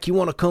sounds like you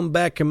want to come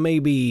back and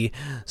maybe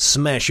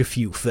smash a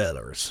few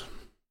fellers.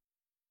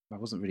 I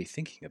wasn't really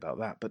thinking about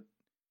that, but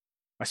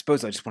I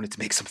suppose I just wanted to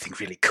make something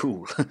really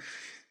cool.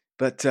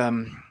 But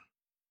do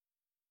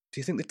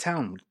you think the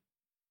town would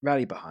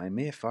rally behind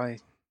me if I,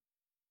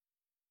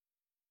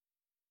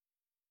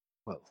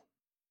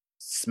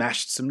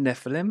 smashed some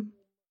Nephilim?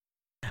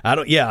 I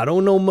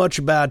don't know much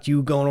about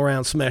you going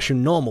around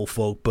smashing normal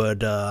folk, but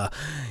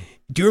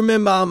do you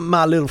remember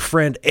my little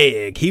friend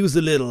Egg? He was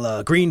the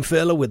little green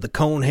fella with the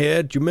cone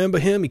hair. Do you remember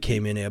him? He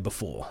came in here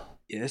before.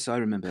 Yes, I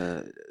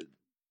remember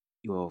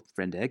your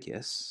friend Egg,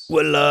 yes.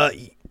 Well,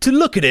 to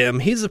look at him,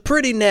 he's a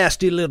pretty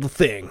nasty little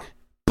thing.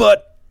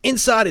 But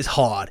inside his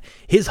heart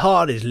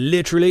is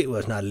literally, well,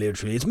 it's not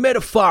literally, it's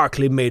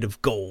metaphorically made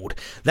of gold.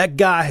 That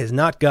guy has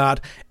not got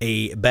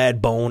a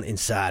bad bone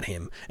inside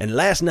him. And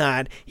last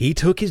night, he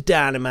took his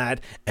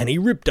dynamite and he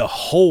ripped a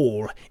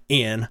hole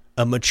in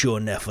a mature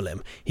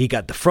Nephilim. He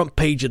got the front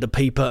page of the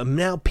paper, and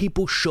now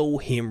people show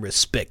him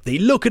respect. They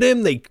look at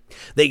him,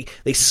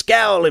 they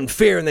scowl in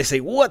fear, and they say,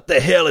 what the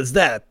hell is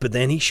that? But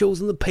then he shows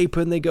them the paper,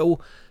 and they go,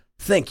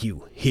 thank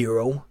you,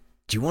 hero.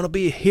 Do you want to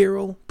be a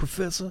hero,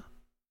 Professor?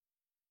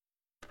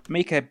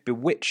 Make a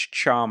bewitched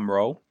charm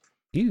roll.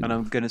 Ew. And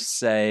I'm going to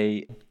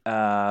say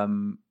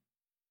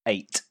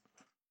 8.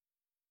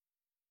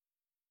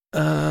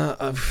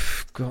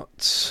 I've got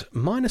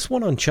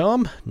 -1 on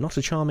charm. Not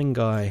a charming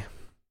guy.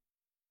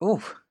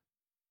 Oh.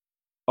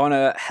 On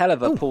a hell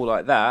of a pull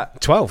like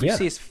that, 12, you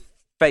see his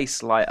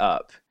face light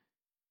up.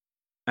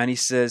 And he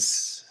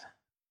says,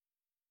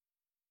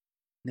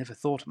 never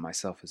thought of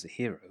myself as a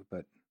hero,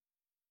 but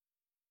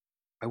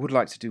I would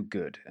like to do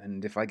good.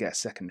 And if I get a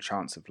second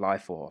chance of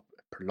life or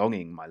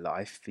prolonging my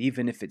life,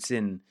 even if it's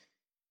in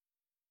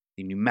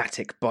the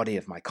pneumatic body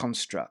of my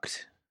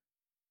construct.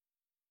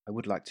 I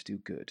would like to do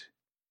good.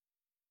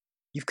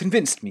 You've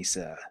convinced me,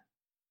 sir.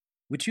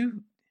 Would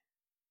you...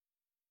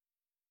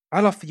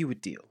 I'll offer you a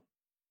deal.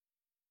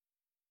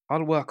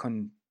 I'll work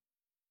on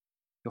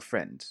your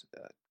friend,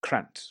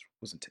 Krant,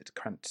 wasn't it?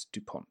 Krant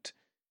Dupont.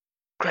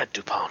 Grant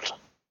Dupont.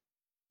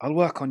 I'll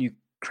work on you,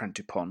 Krant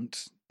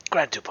Dupont.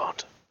 Grant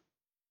Dupont.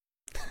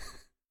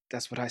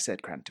 That's what I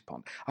said, Krant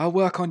Dupont. I'll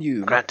work on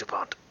you. Grant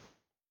Dupont.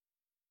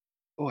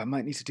 Oh, I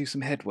might need to do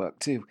some head work,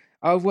 too.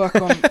 I'll work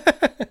on...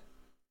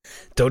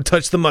 Don't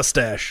touch the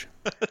mustache.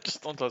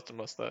 Just don't touch the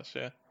mustache,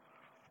 yeah.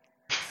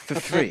 For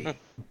free.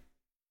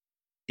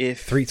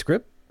 If 3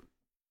 script?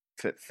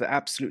 For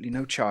absolutely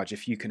no charge,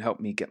 if you can help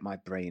me get my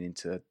brain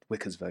into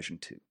Wicker's version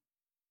 2.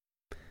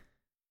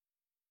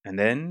 And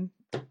then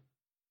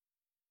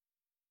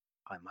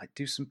I might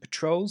do some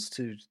patrols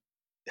to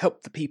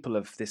help the people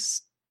of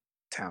this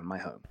town, my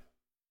home.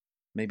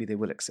 Maybe they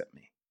will accept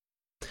me.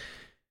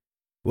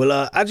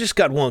 Well, I just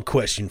got one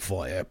question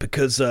for you,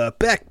 because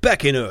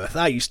back in Earth,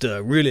 I used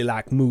to really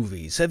like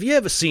movies. Have you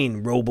ever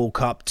seen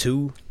RoboCop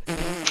 2?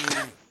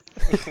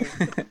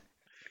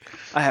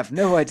 I have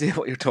no idea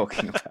what you're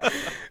talking about.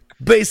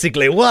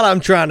 Basically, what I'm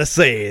trying to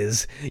say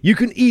is, you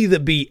can either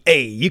be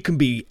you can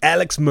be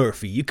Alex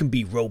Murphy, you can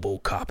be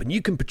RoboCop, and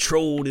you can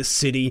patrol this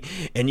city,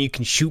 and you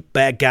can shoot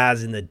bad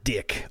guys in the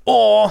dick.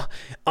 Or,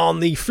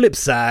 on the flip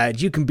side,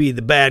 you can be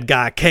the bad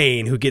guy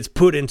Kane, who gets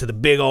put into the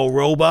big old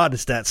robot and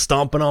starts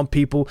stomping on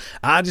people.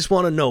 I just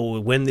want to know,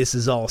 when this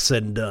is all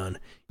said and done,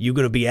 you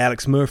gonna be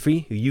Alex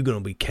Murphy, or you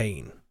gonna be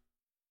Kane?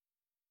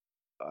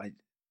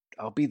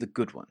 I'll be the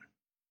good one.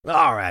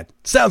 All right,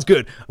 sounds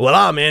good. Well,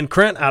 I'm in.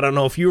 Krant, I don't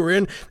know if you were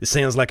in. This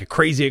sounds like a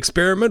crazy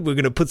experiment. We're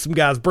going to put some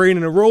guy's brain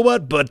in a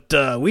robot, but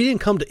we didn't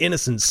come to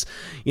Innocence,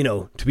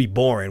 to be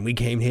boring. We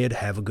came here to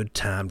have a good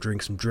time,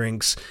 drink some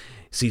drinks,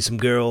 see some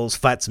girls,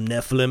 fight some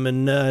Nephilim,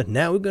 and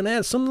now we're going to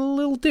add something a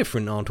little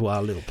different onto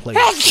our little place.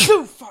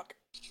 Achoo! Fuck!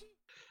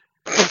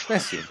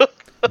 Bless you.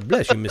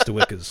 Bless you, Mr.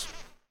 Wickers.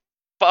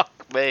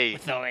 Fuck me.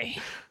 Sorry.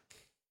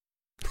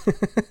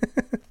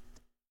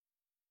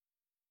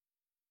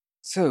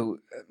 So,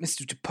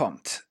 Mr.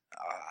 Dupont,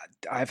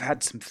 I've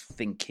had some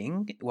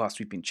thinking whilst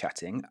we've been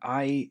chatting.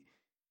 I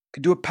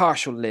could do a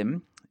partial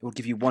limb. It will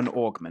give you 1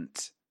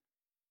 augment.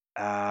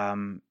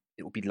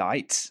 It will be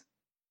light,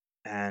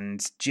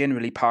 and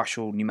generally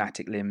partial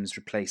pneumatic limbs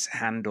replace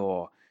hand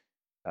or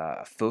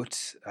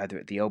foot, either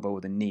at the elbow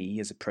or the knee,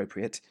 as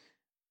appropriate.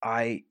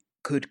 I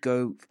could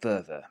go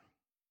further.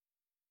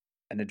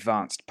 An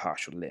advanced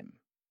partial limb.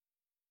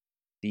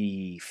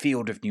 The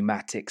field of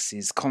pneumatics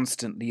is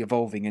constantly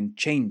evolving and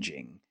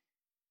changing,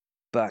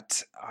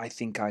 but I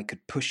think I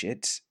could push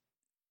it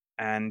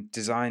and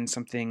design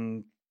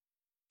something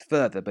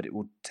further, but it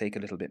would take a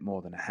little bit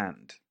more than a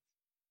hand.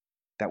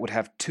 That would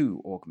have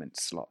 2 augment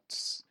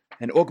slots.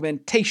 And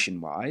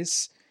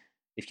augmentation-wise,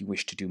 if you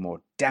wish to do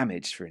more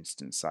damage, for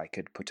instance, I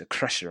could put a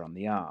crusher on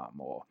the arm,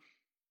 or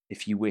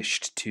if you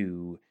wished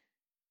to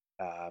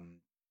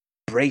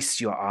brace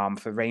your arm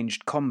for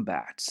ranged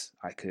combat,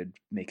 I could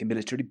make a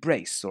military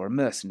brace or a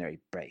mercenary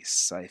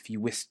brace. If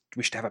you wish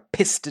to have a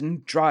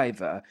piston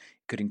driver,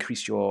 it could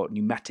increase your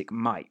pneumatic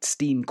might.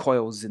 Steam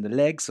coils in the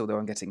legs, although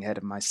I'm getting ahead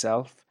of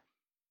myself.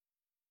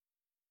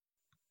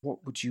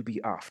 What would you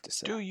be after,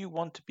 sir? Do you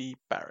want to be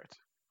Barrett?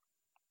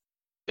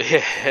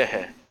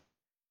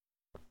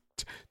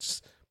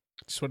 Just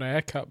want a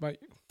haircut, mate.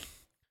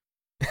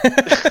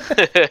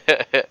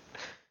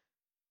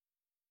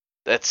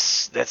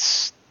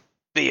 Let's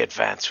be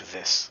advanced with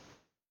this.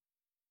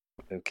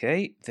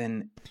 Okay,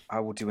 then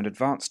I will do an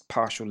advanced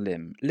partial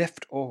limb.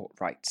 Left or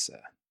right, sir?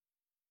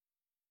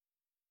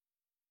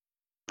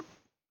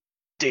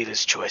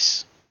 Dealer's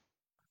choice.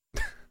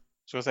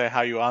 So I say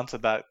how you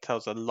answered that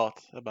tells a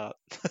lot about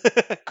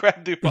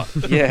Krant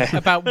Dupont. Yeah.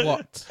 About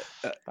what?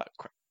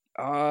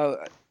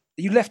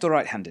 You left or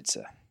right-handed,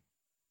 sir?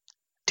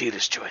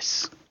 Dealer's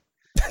choice.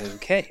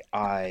 Okay,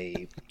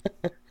 I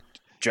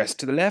dress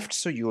to the left,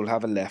 so you'll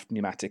have a left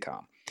pneumatic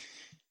arm.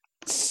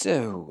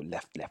 So,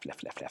 left.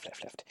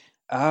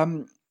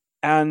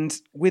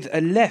 And with a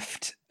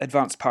left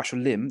advanced partial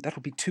limb, that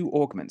will be 2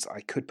 augments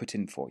I could put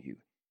in for you.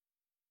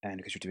 And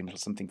because you're doing a little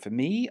something for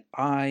me,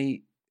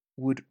 I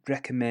would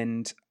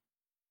recommend,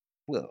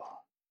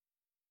 well,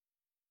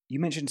 you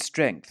mentioned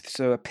strength,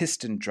 so a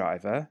piston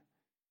driver.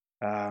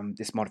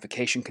 This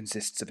modification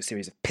consists of a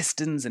series of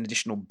pistons and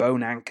additional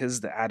bone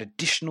anchors that add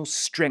additional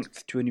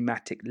strength to a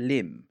pneumatic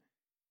limb.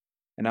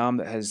 An arm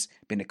that has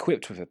been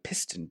equipped with a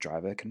piston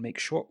driver can make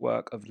short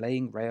work of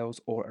laying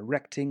rails or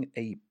erecting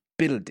a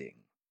building.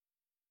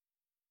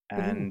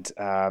 And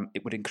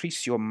it would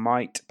increase your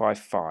might by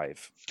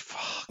 5.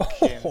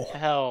 Fucking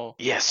hell.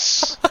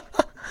 Yes.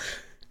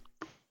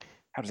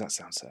 How does that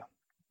sound, sir?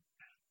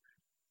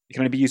 It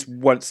can only be used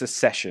once a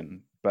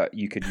session, but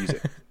you could use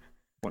it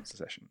once a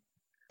session.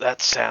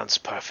 That sounds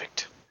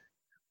perfect.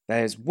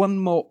 There's 1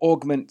 more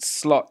augment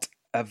slot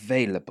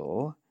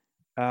available.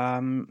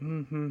 Have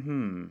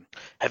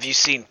you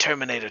seen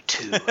Terminator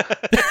 2?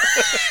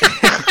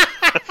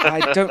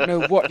 I don't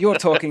know what you're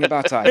talking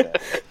about either.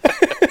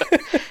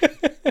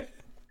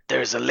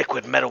 There's a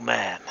liquid metal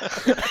man.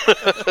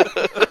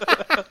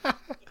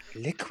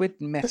 Liquid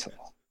metal.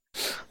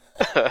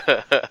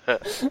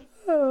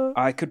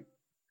 I could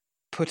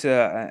put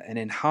an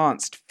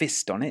enhanced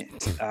fist on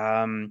it.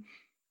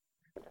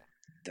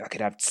 I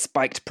could have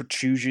spiked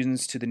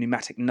protrusions to the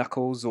pneumatic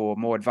knuckles, or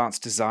more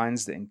advanced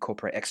designs that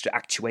incorporate extra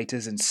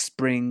actuators and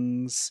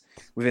springs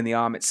within the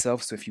arm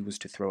itself. So if you was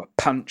to throw a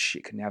punch,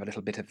 it can have a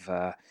little bit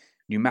of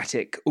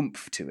pneumatic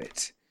oomph to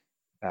it.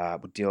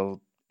 Would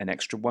deal an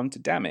extra 1 to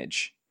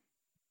damage.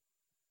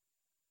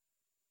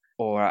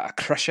 Or a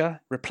crusher,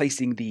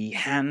 replacing the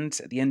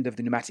hand at the end of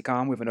the pneumatic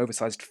arm with an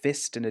oversized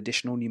fist and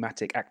additional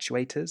pneumatic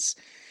actuators.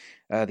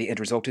 The end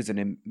result is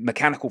a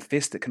mechanical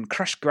fist that can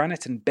crush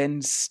granite and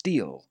bend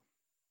steel.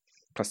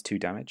 Plus 2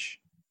 damage.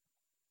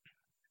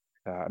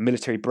 A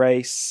military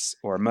brace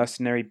or a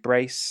mercenary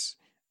brace.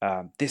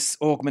 This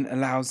augment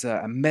allows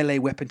a melee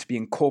weapon to be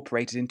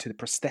incorporated into the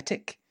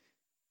prosthetic.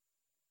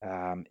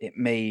 It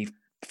may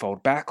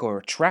fold back or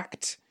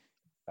retract.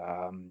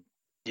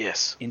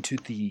 Yes. Into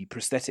the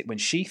prosthetic when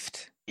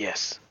sheathed.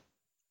 Yes.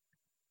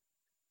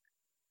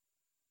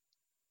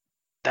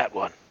 That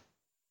one.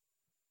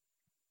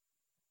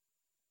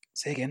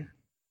 Say again.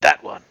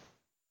 That one.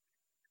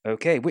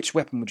 Okay, which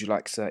weapon would you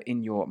like, sir,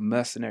 in your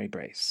mercenary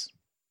brace?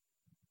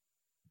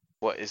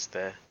 What is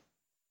there?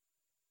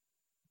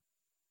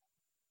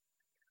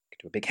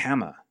 Do a big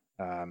hammer.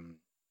 A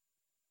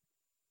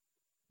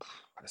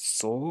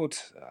sword.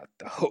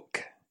 A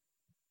hook.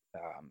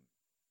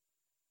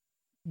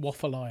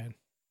 Waffle iron.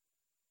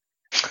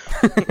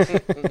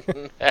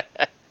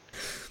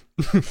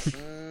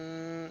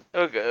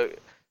 Okay.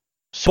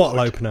 Bottle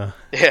opener.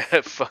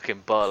 Yeah,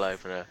 fucking bottle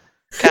opener.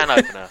 Can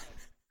opener.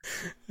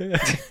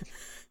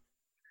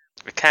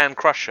 A can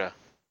crusher.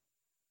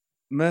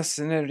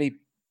 Mercenary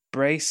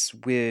brace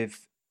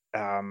with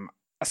a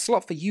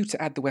slot for you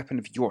to add the weapon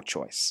of your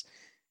choice.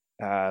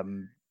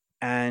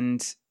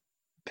 And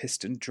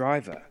piston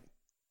driver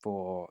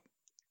for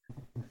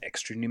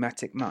extra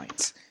pneumatic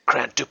might.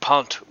 Grant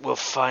DuPont will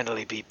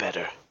finally be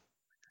better.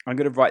 I'm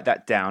going to write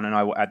that down and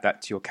I will add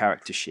that to your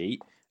character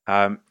sheet.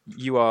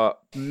 You are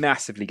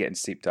massively getting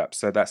souped up.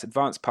 So that's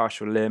advanced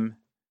partial limb.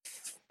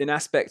 In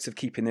aspects of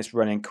keeping this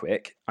running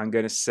quick, I'm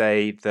going to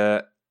say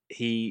that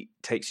he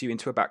takes you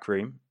into a back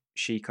room.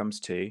 She comes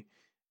too.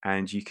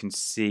 And you can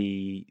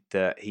see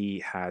that he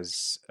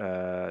has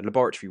a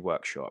laboratory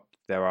workshop.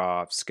 There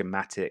are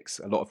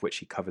schematics, a lot of which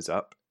he covers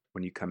up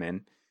when you come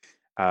in.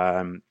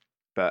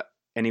 But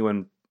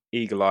anyone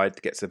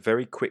eagle-eyed gets a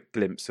very quick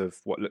glimpse of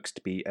what looks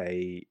to be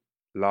a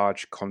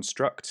large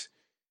construct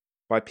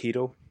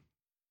bipedal.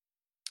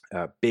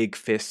 Big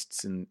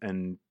fists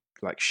and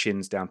like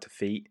shins down to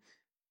feet.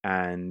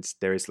 And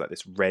there is like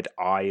this red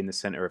eye in the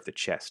center of the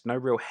chest. No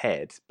real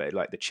head, but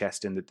like the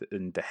chest and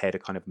the head are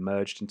kind of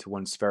merged into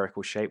one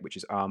spherical shape, which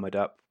is armored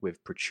up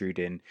with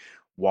protruding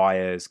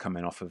wires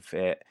coming off of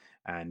it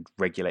and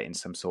regulating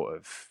some sort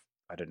of,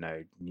 I don't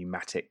know,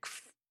 pneumatic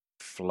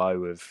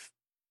flow of,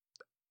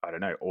 I don't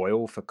know,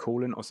 oil for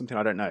coolant or something.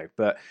 I don't know.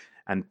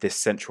 And this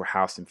central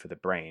housing for the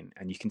brain.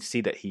 And you can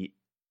see that he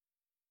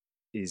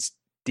is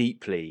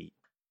deeply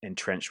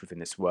entrenched within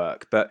this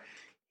work. But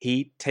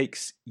he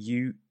takes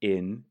you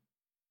in,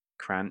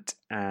 Krant,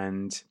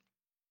 and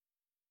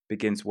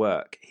begins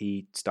work.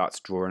 He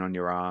starts drawing on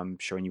your arm,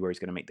 showing you where he's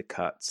going to make the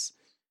cuts.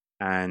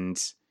 And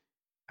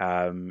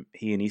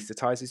he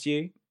anesthetizes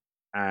you.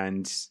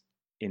 And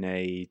in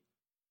a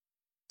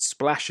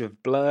splash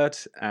of blood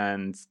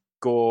and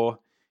gore,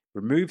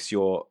 removes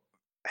your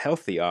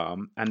healthy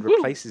arm and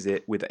replaces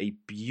it with a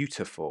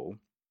beautiful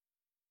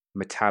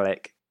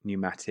metallic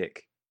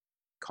pneumatic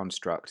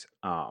construct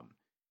arm.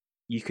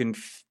 You can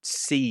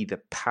see the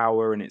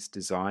power in its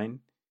design.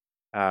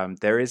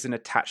 There is an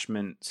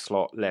attachment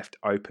slot left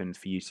open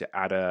for you to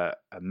add a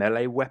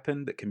melee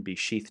weapon that can be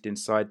sheathed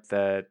inside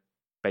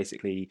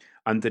basically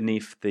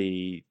underneath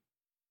the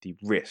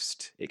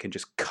wrist. It can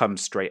just come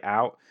straight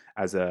out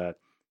as a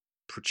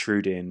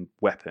protruding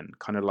weapon,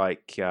 kind of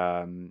like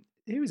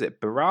who is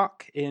it?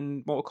 Barak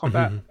in Mortal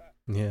Kombat.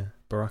 Yeah,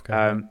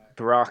 Baraka.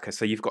 Baraka.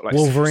 So you've got like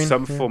Wolverine,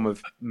 some form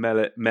of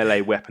melee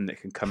weapon that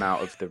can come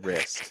out of the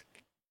wrist.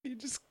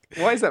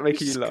 Why is that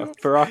making you laugh?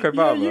 Barack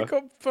Obama. Yeah, you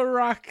got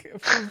Barack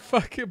from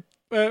fucking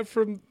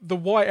from the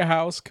White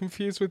House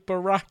confused with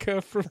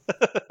Baraka from.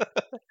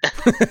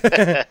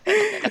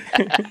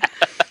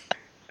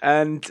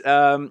 And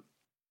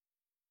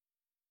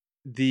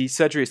the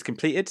surgery is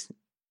completed.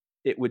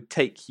 It would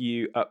take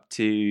you up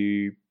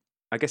to,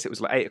 I guess it was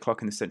like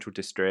 8:00 in the Central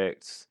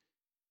District.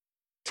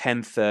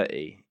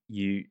 10:30,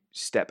 you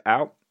step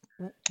out.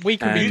 We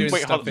can be doing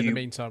stuff in the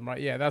meantime,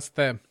 right? Yeah, that's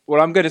them.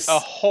 Well, I'm going to... A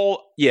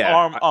whole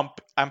arm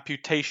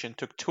amputation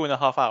took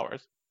 2.5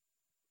 hours.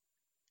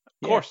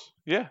 Of course.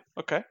 Yeah,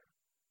 okay.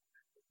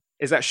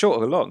 Is that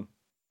short or long?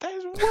 That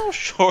is well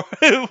short.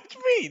 What do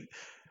you mean?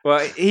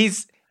 Well,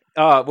 he's...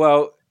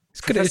 well,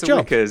 he's good at his Professor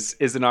job. Wickers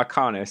is an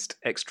arcanist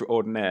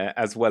extraordinaire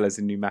as well as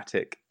a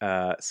pneumatic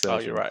surgeon. Oh,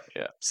 you're right,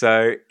 yeah.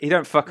 So he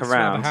don't fuck It's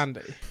around. rather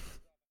handy.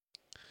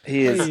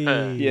 He is.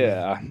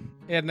 Yeah.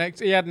 He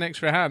had an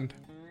extra hand.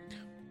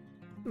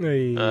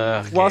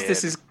 Whilst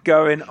this is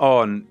going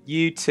on,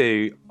 you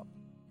two,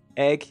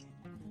 Egg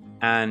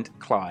and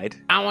Clyde.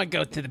 I want to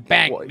go to the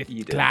bank with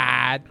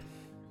Clyde.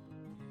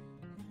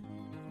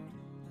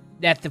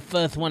 That's the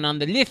first one on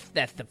the list.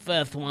 That's the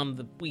first one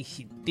that we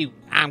should do.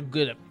 I'm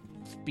good at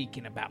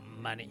speaking about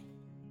money.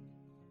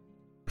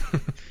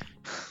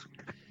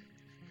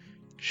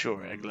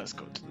 Sure, Egg, let's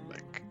go to the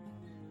bank.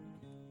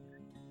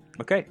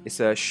 Okay, it's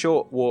a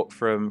short walk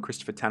from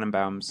Christopher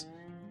Tannenbaum's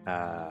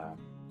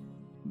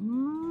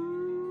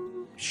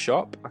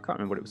shop. I can't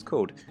remember what it was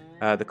called.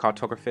 The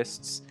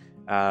Cartographist's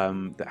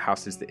that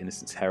houses the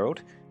Innocence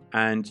Herald.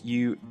 And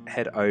you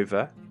head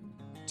over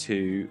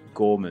to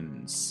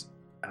Gorman's,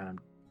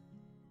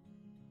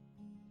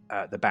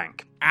 the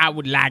bank. I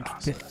would like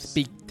to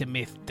speak to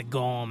Mr.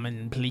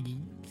 Gorman, please.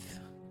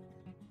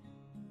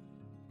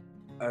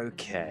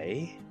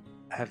 Okay.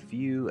 Have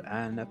you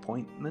an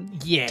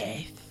appointment?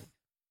 Yes.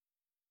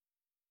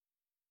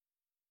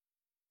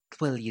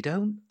 Well, you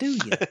don't, do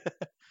you?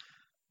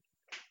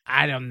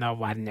 I don't know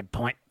what an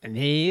appointment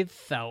is,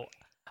 so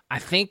I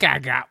think I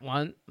got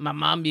one. My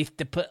mom used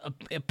to put an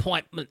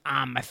appointment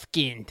on my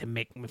skin to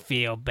make me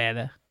feel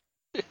better.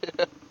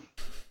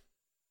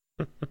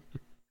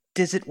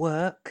 Does it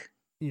work?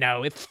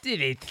 No, it's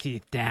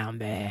down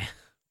there.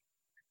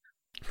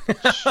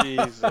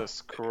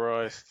 Jesus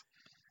Christ.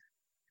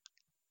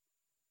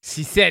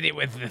 She said it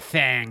was the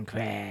sand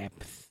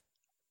crabs.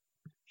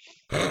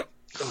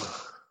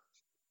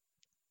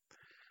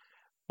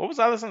 What was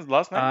Alison's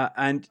last name?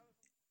 And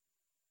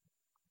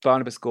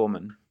Barnabas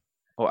Gorman,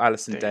 or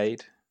Alison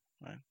Dade.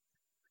 Right.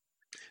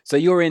 So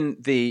you're in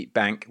the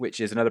bank, which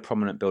is another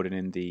prominent building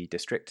in the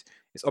district.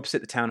 It's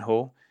opposite the town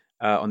hall,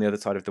 on the other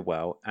side of the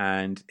well,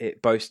 and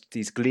it boasts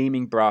these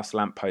gleaming brass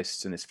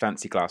lampposts and this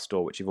fancy glass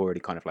door, which you've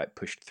already kind of like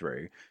pushed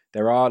through.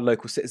 There are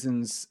local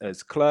citizens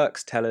as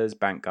clerks, tellers,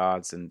 bank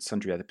guards, and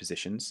sundry other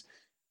positions.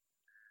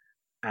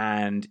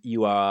 And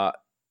you are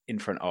in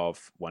front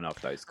of one of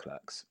those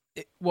clerks.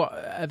 What,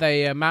 are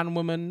they a man,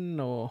 woman,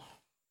 or?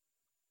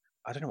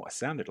 I don't know what it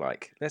sounded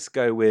like. Let's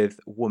go with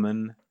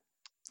woman,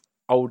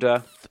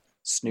 older,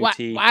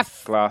 snooty,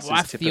 glasses,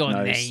 what's tip your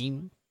of nose.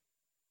 name?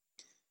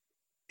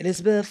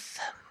 Elizabeth.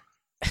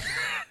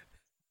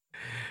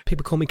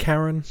 People call me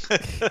Karen.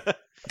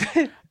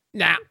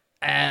 Now,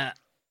 I'd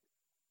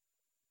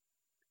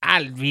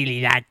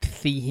really like to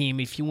see him.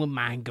 If you wouldn't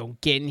mind go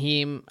getting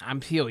him,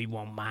 I'm sure he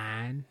won't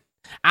mind.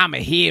 I'm a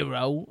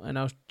hero. And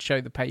I'll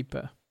show the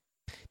paper.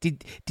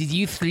 Did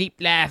you sleep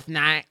last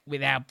night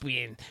without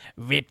being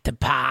ripped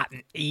apart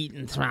and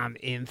eaten from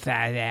the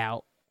inside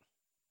out?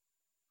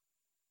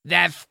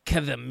 That's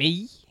 'cause of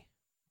me?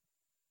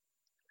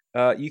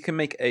 You can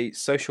make a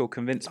social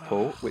convince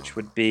pull, which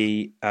would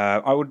be,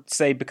 I would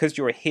say, because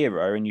you're a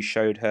hero and you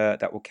showed her,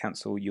 that will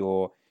cancel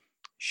your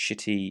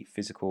shitty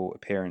physical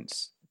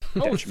appearance.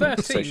 Oh,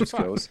 13. Social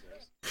skills.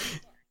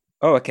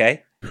 Oh,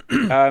 okay.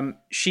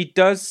 She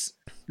does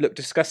look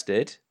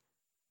disgusted,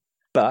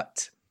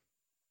 but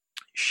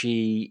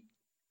she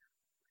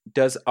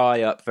does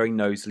eye up very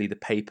nosily the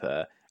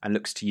paper and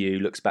looks to you,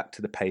 looks back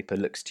to the paper,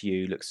 looks to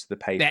you, looks to the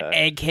paper. That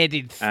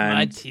egg-headed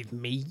smudge is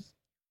me.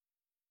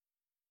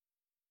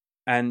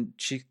 And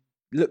she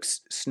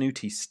looks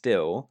snooty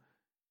still,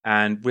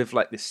 and with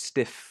like this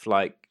stiff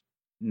like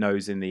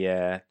nose in the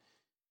air,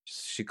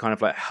 she kind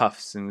of like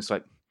huffs and is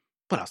like,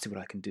 well, I'll see what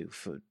I can do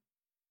for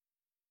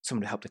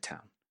someone to help the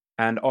town.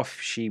 And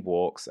off she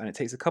walks, and it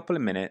takes a couple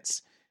of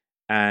minutes,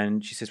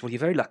 and she says, well, you're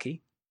very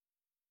lucky.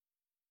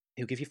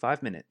 He'll give you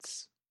 5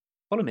 minutes.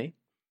 Follow me.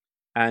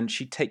 And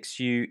she takes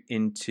you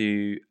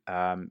into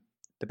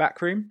the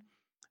back room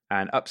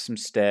and up some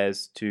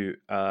stairs to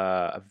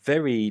a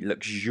very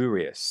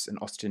luxurious and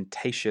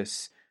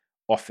ostentatious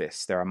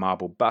office. There are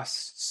marble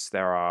busts,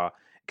 there are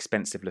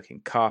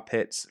expensive-looking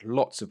carpets,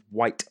 lots of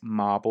white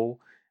marble,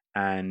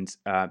 and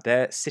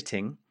there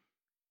sitting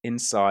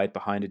inside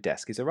behind a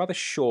desk is a rather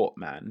short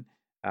man,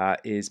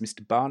 is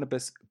Mr.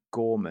 Barnabas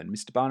Gorman.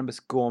 Mr. Barnabas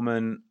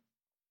Gorman,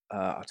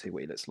 I'll tell you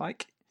what he looks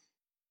like.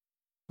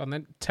 And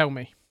then tell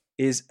me.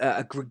 Is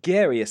a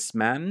gregarious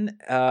man.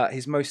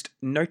 His most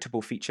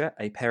notable feature,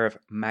 a pair of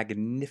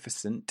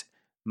magnificent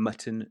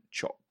mutton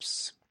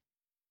chops.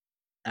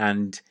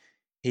 And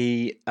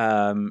he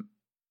says,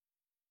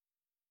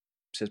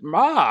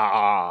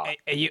 "Ma,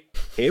 Are you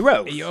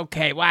heroes. Are you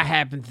okay? What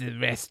happened to the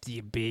rest of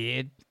your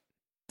beard?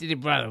 Did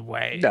it run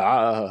away?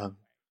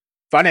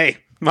 Funny.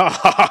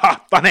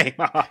 Funny.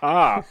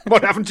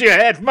 What happened to your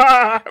head?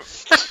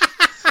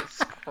 Jesus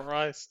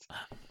Christ.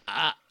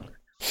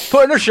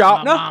 Put in a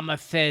sharpener. My mama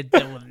said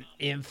there was an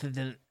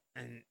incident,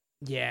 and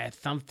yeah,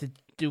 something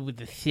to do with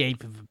the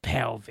shape of a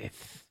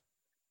pelvis.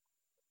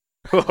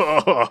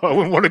 I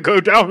wouldn't want to go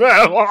down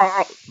there.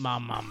 My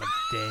mama's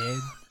dead.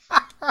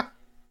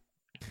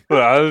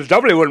 Well, I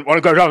definitely wouldn't want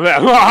to go down there.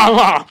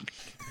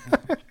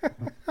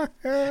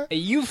 Are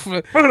you from?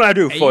 What can I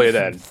do for you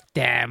then?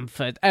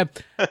 Stamford.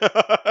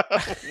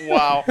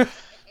 Wow.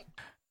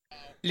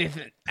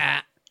 Listen,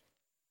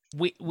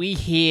 we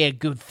hear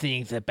good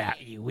things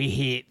about you. We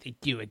hear that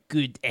you're a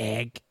good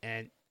egg,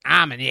 and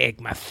I'm an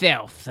egg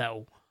myself,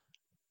 so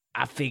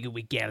I figure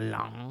we get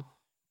along.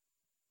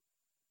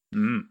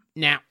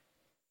 Now,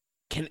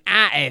 can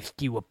I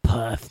ask you a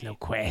personal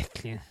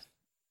question?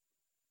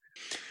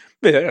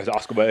 Yeah,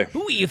 ask away.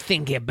 Who are you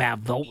thinking about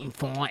voting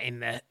for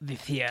in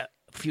this here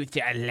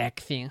future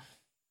election?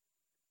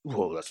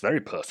 Well, that's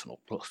very personal.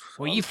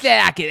 Well, you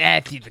said I could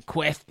ask you the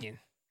question.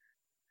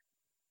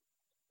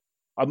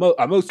 I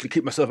mostly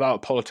keep myself out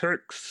of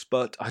politics,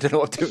 but I don't know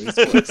what to do in this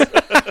place.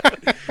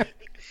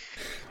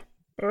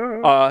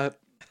 I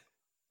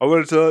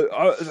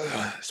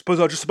suppose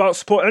I'll just about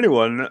support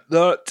anyone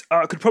that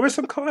could promise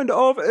some kind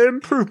of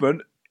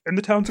improvement in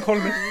the town's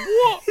economy.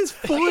 What? His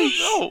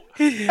voice.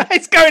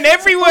 It's going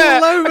everywhere.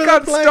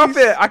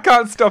 I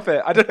can't stop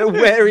it. I don't know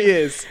where he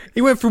is. He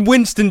went from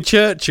Winston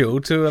Churchill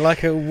to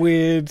like a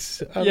weird,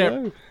 I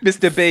don't know.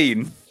 Mr.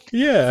 Bean.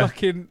 Yeah.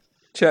 Fucking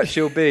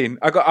Churchill Bean.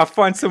 I'll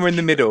find somewhere in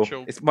the middle.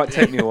 It might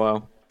take me a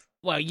while.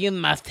 Well, you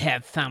must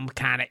have some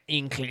kind of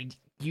inkling.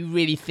 You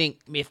really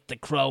think Mr.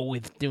 Crow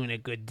is doing a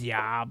good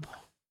job?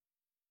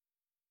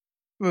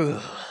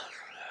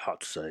 Hard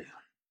to say.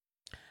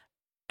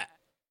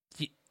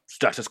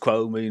 Status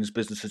quo means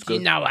business is good. Do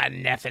you know what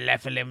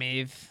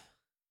Nephilim is?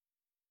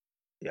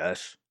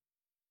 Yes.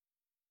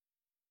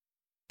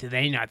 Do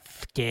they not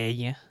scare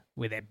you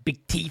with their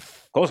big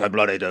teeth? Of course I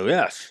bloody do,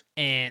 yes.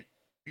 And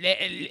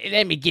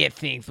let me get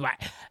things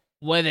right.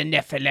 Were the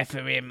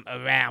Nephilim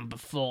around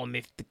before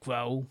Mr.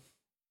 Crow?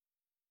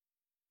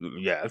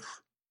 Yes.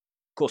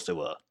 Of course they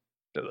were.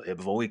 They were here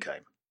before we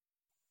came.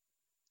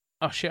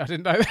 Oh shit, I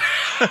didn't know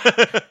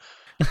that.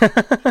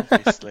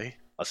 Obviously.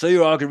 I see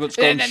your argument's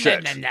gone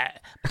shit. No.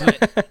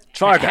 But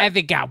Try again. has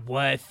it got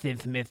worse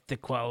since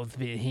Mr. Crow's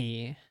been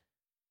here?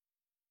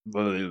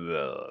 Well,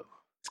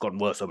 it's gotten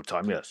worse over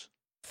time, yes.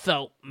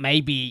 So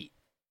maybe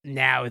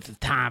now is the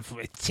time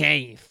for a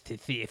change to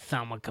see if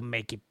someone can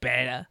make it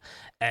better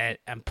and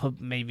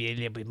put maybe a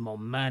little bit more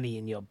money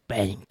in your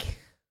bank.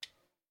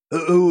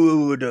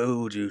 Who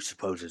do you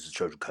suppose is the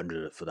chosen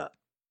candidate for that?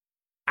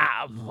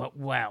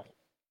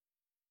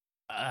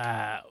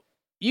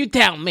 You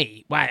tell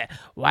me.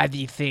 Why do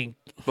you think...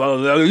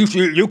 Well,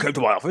 you came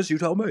to my office, you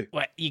tell me.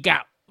 Well, you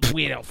got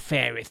Widow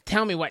Ferris.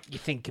 Tell me what you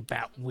think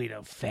about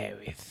Widow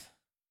Ferris.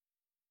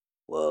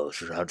 Well,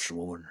 she's a handsome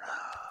woman.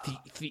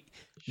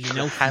 You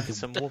know,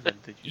 handsome woman.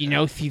 You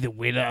know she's a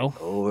widow.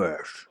 Oh,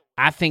 yes.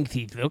 I think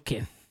she's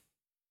looking.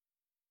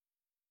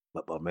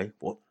 What about me?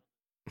 What?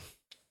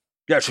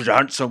 Yeah, she's a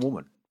handsome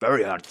woman.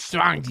 Very handsome.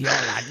 Strong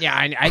jawline. Yeah,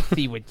 I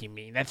see what you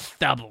mean. That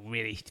stubble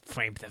really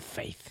frames the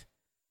face.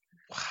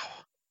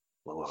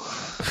 Wow.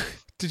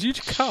 Did you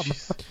come?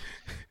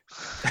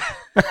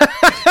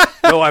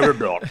 No, I did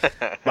not.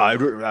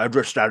 I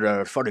just had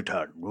a funny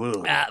turn.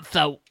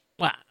 So,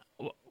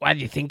 what do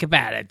you think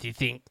about it? Do you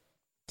think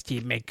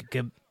she'd make a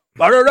good...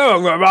 I don't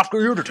know. I'm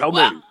asking you to tell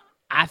me.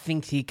 I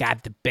think she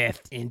got the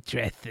best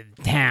interest in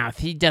town.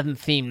 She doesn't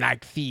seem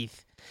like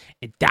she's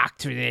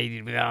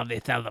indoctrinated with all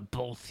this other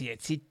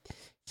bullshit. She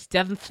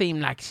doesn't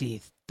seem like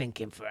she's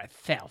thinking for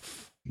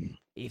herself.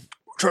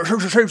 So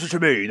it seems to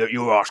me that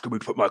you're asking me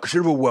to put my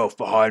considerable wealth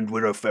behind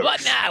Widow Ferris. Well,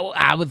 no,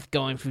 I was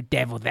going for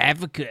devil's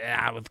advocate,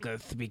 and I was going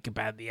to speak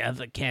about the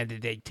other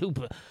candidate too,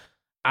 but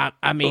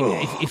I mean,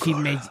 if you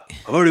made...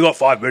 I've only got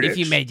 5 minutes. If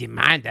you made your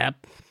mind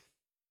up...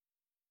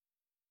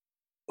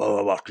 Well,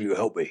 I'm asking you to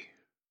help me.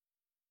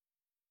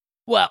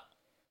 Well,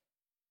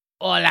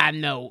 all I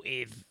know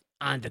is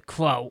on the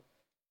Crow,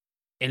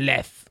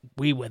 unless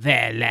we were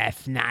there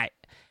last night,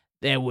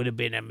 there would have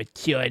been a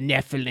mature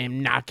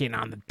Nephilim knocking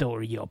on the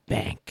door of your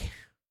bank.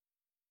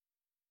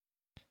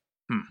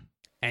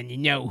 And you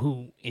know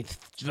who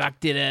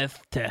instructed us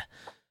to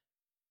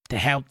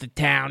help the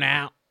town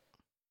out?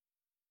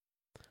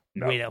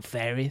 No. Widow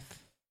Ferris.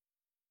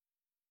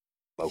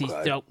 Okay. She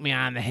stroked me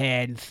on the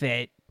head and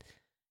said,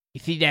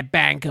 "You see that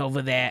bank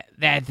over there?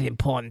 That's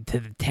important to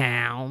the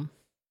town.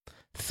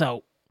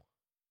 So,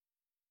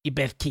 you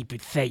best keep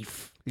it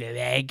safe, little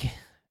egg."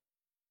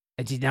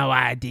 And you know what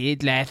I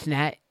did last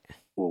night?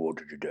 Well, what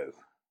did you do?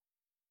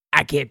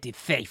 I kept it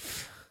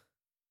safe.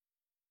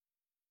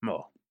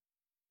 Oh,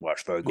 well,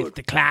 that's very good.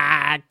 Mr.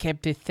 Clyde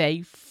kept it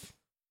safe.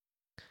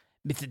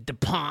 Mr.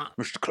 DuPont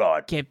Mr.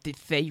 Clyde kept it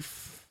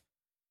safe.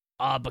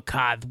 All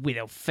because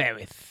Widow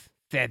Ferris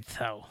said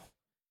so.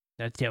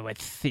 Don't you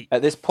see?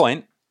 At this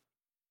point,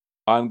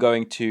 I'm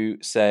going to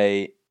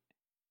say,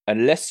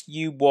 unless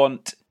you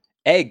want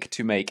Egg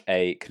to make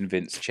a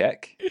convince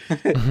check,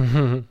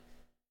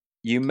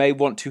 you may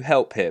want to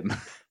help him.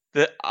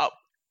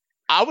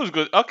 I was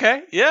good.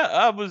 Okay, yeah,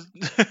 I was.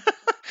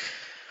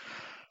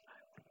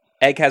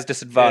 Egg has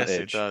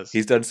disadvantage. Yes, he does.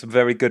 He's done some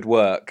very good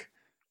work.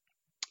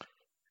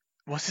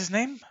 What's his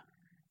name?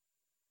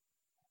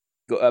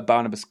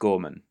 Barnabas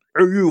Gorman.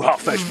 Oh, you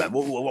half-faced man.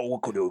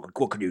 What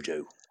can you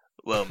do?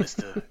 Well,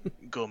 Mr.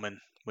 Gorman,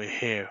 we're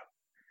here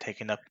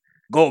taking up...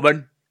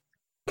 Gorman?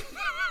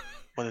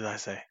 What did I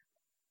say?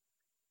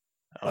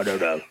 I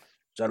don't know.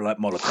 Sounded like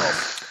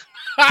Molotov.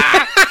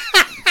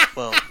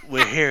 Well,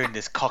 we're here in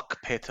this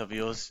cockpit of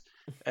yours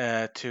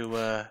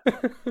to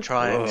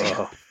try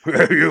and.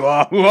 There you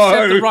are.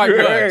 Said the right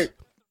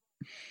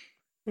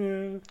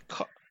word.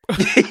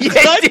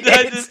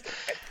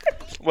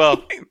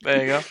 Well,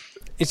 there you go.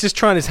 He's just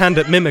trying his hand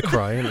at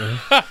mimicry, isn't he?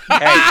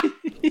 Hey,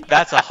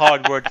 that's a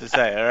hard word to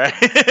say, all right?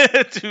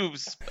 To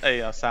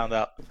sound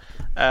out.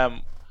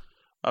 I'm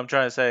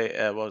trying to say,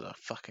 what was I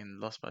fucking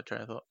lost my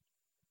train of thought?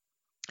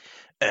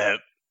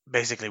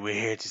 Basically, we're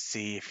here to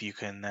see if you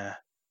can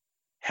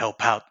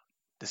help out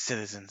the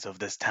citizens of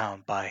this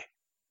town by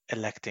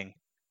electing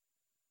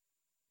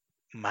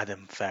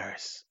Madame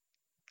Ferris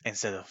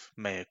instead of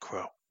Mayor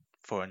Crow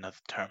for another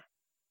term.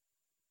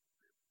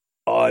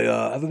 I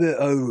have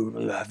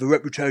a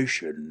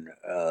reputation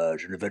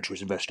as an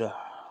adventurous investor,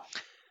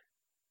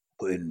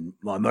 putting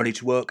my money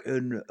to work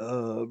in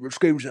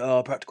schemes that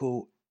are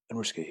practical and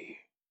risky.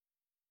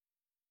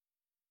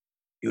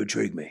 You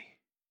intrigue me.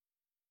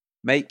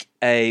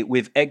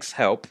 With Egg's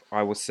help,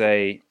 I will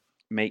say,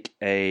 make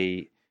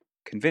a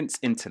convince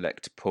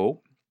intellect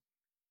pull.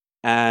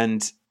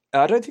 And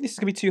I don't think this is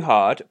going to be too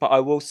hard, but I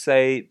will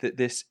say that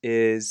this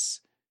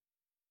is...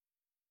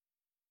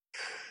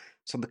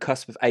 It's on the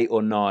cusp of 8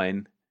 or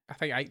 9. I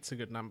think 8's a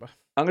good number.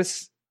 I'm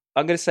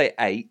gonna say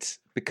 8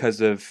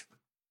 because of,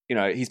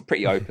 he's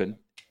pretty open.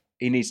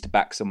 He needs to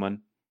back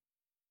someone.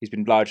 He's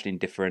been largely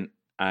indifferent,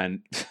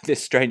 and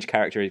this strange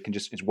character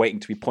is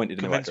waiting to be pointed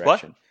in the right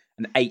direction.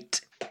 What? An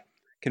 8.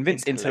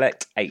 Convince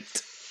intellect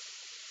 8.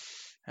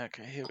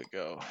 Okay, here we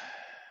go.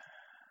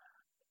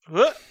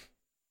 What?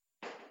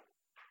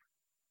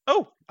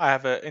 Oh, I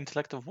have an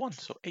intellect of 1,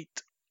 so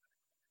 8.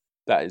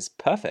 That is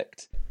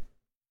perfect.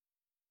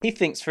 He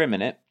thinks for a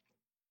minute,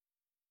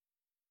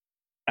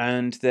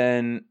 and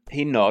then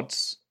he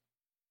nods,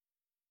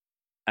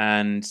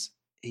 and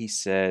he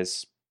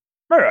says,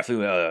 "Well, I think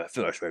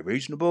that's very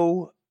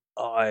reasonable.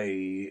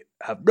 I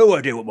have no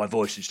idea what my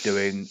voice is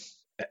doing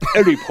at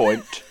any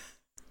point,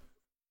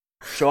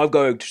 so I'm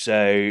going to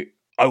say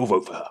I will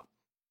vote for her.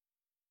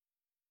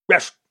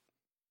 Yes.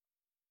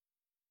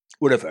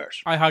 Whatever.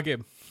 I hug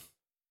him.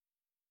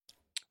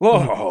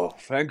 Whoa,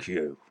 thank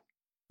you.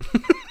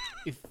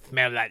 You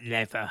smell like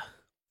leather.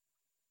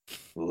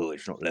 Oh,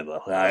 it's not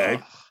leather.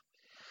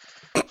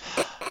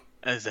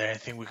 Is there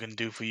anything we can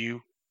do for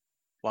you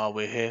while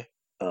we're here?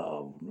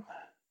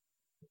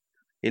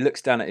 He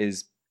looks down at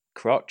his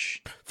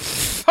crotch.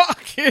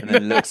 Fucking and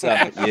then looks up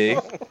at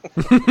you.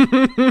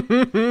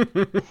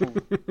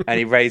 And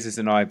he raises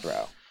an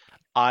eyebrow.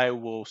 I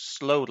will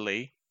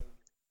slowly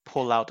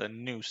pull out a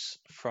noose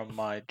from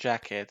my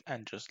jacket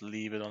and just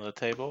leave it on the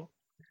table.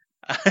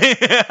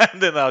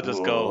 And then I'll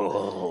just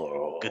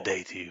go, "Good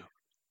day to you."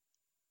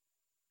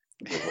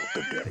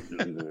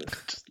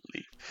 Just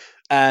leave.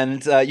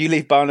 And you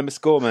leave Barnabas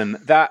Gorman.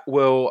 That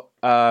will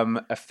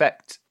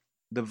affect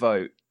the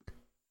vote.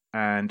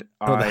 And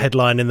got the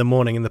headline in the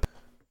morning in the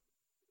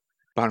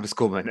Barnabas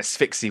Gorman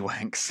asphyxie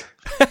wanks.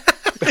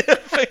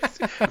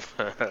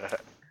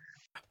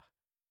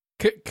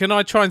 Can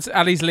I try and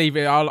Ali's leave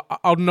it?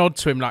 I'll nod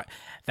to him like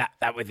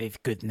that was his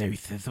good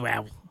news as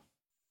well.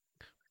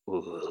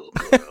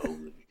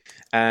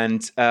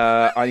 And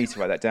I need to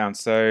write that down.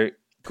 So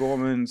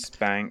Gorman's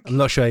Bank. I'm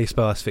not sure how you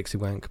spell asphyxie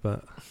wank,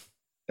 but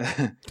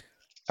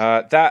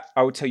that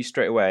I will tell you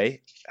straight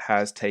away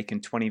has taken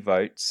 20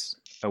 votes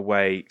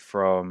away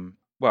from.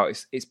 Well,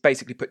 it's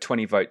basically put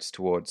 20 votes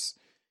towards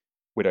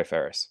Widow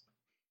Ferris,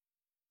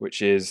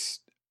 which is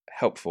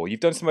helpful.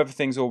 You've done some other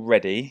things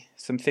already.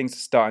 Some things are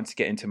starting to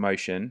get into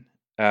motion,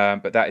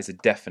 but that is a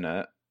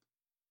definite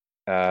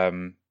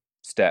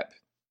step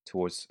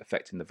towards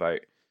affecting the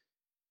vote.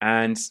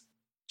 And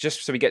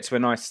just so we get to a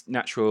nice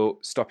natural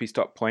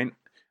stoppy-stop point,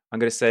 I'm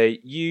going to say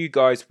you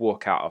guys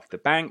walk out of the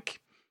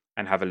bank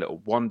and have a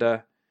little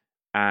wander,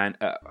 and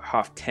at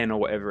 10:30 or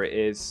whatever it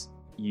is,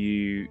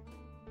 your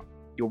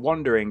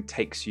wandering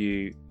takes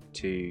you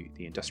to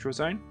the industrial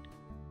zone.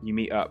 You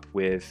meet up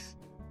with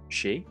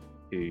She,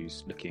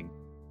 who's looking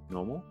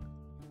normal,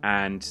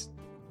 and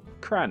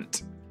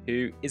Krant,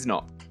 who is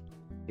not.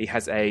 He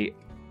has a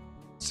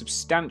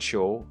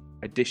substantial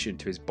addition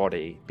to his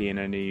body, being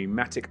a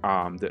pneumatic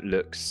arm that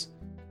looks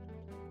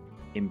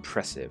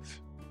impressive.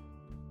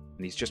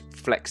 And he's just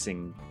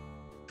flexing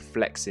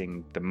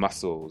the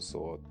muscles,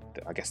 or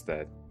I guess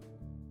the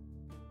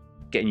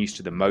getting used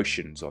to the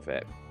motions of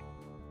it,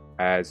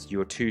 as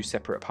your two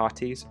separate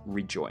parties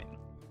rejoin.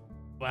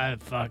 What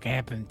the fuck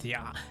happened to you?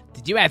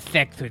 Did you have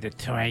sex with a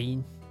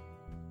train?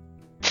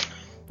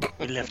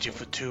 We left you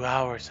for 2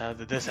 hours. How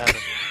did this happen?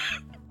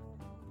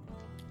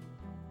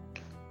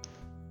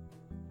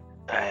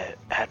 I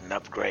had an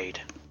upgrade.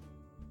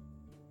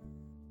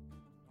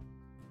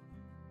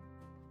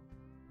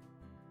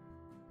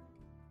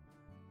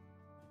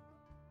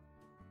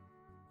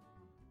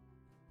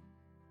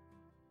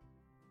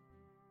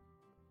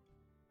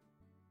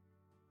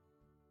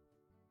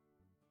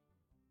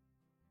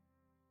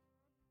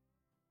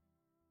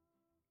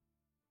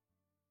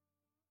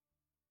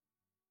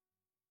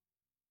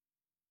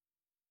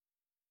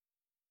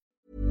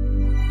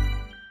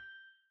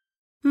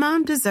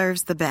 Mom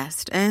deserves the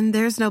best, and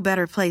there's no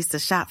better place to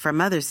shop for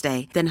Mother's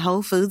Day than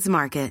Whole Foods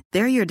Market.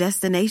 They're your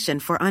destination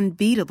for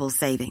unbeatable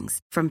savings,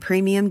 from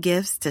premium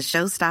gifts to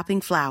show-stopping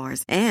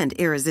flowers and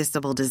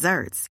irresistible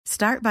desserts.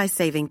 Start by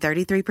saving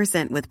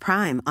 33% with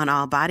Prime on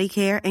all body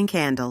care and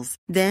candles.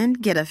 Then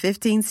get a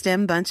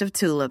 15-stem bunch of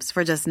tulips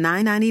for just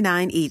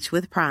 $9.99 each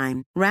with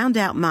Prime. Round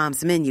out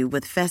Mom's menu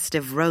with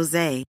festive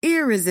rosé,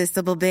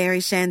 irresistible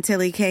berry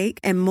chantilly cake,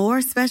 and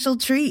more special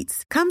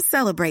treats. Come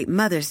celebrate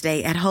Mother's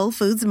Day at Whole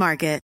Foods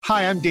Market.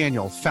 Hi, I'm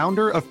Daniel,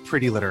 founder of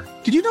Pretty Litter.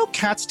 Did you know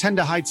cats tend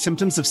to hide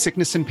symptoms of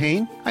sickness and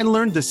pain? I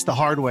learned this the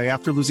hard way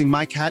after losing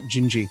my cat,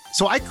 Gingy.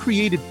 So I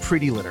created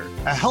Pretty Litter,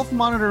 a health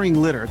monitoring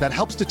litter that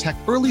helps detect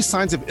early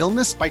signs of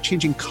illness by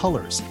changing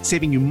colors,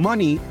 saving you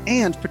money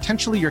and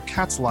potentially your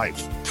cat's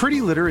life.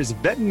 Pretty Litter is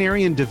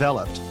veterinarian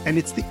developed, and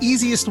it's the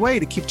easiest way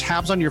to keep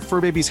tabs on your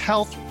fur baby's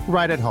health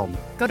right at home.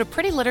 Go to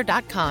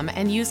prettylitter.com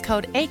and use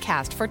code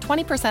ACAST for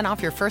 20%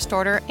 off your first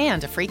order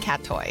and a free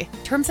cat toy.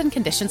 Terms and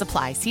conditions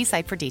apply. See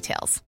site for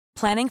details.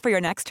 Planning for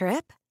your next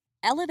trip?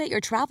 Elevate your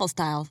travel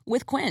style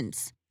with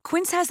Quince.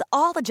 Quince has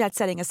all the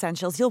jet-setting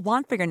essentials you'll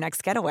want for your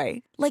next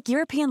getaway, like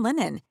European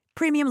linen,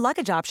 premium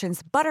luggage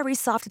options, buttery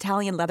soft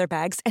Italian leather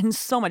bags, and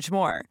so much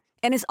more.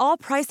 And is all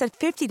priced at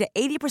 50 to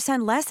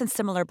 80% less than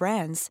similar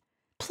brands.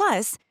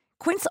 Plus,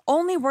 Quince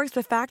only works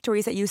with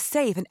factories that use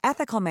safe and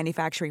ethical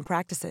manufacturing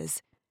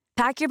practices.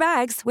 Pack your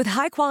bags with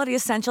high-quality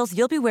essentials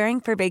you'll be wearing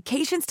for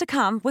vacations to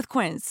come with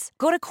Quince.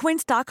 Go to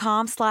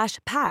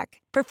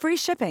quince.com/pack for free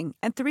shipping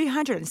and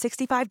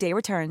 365-day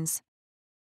returns.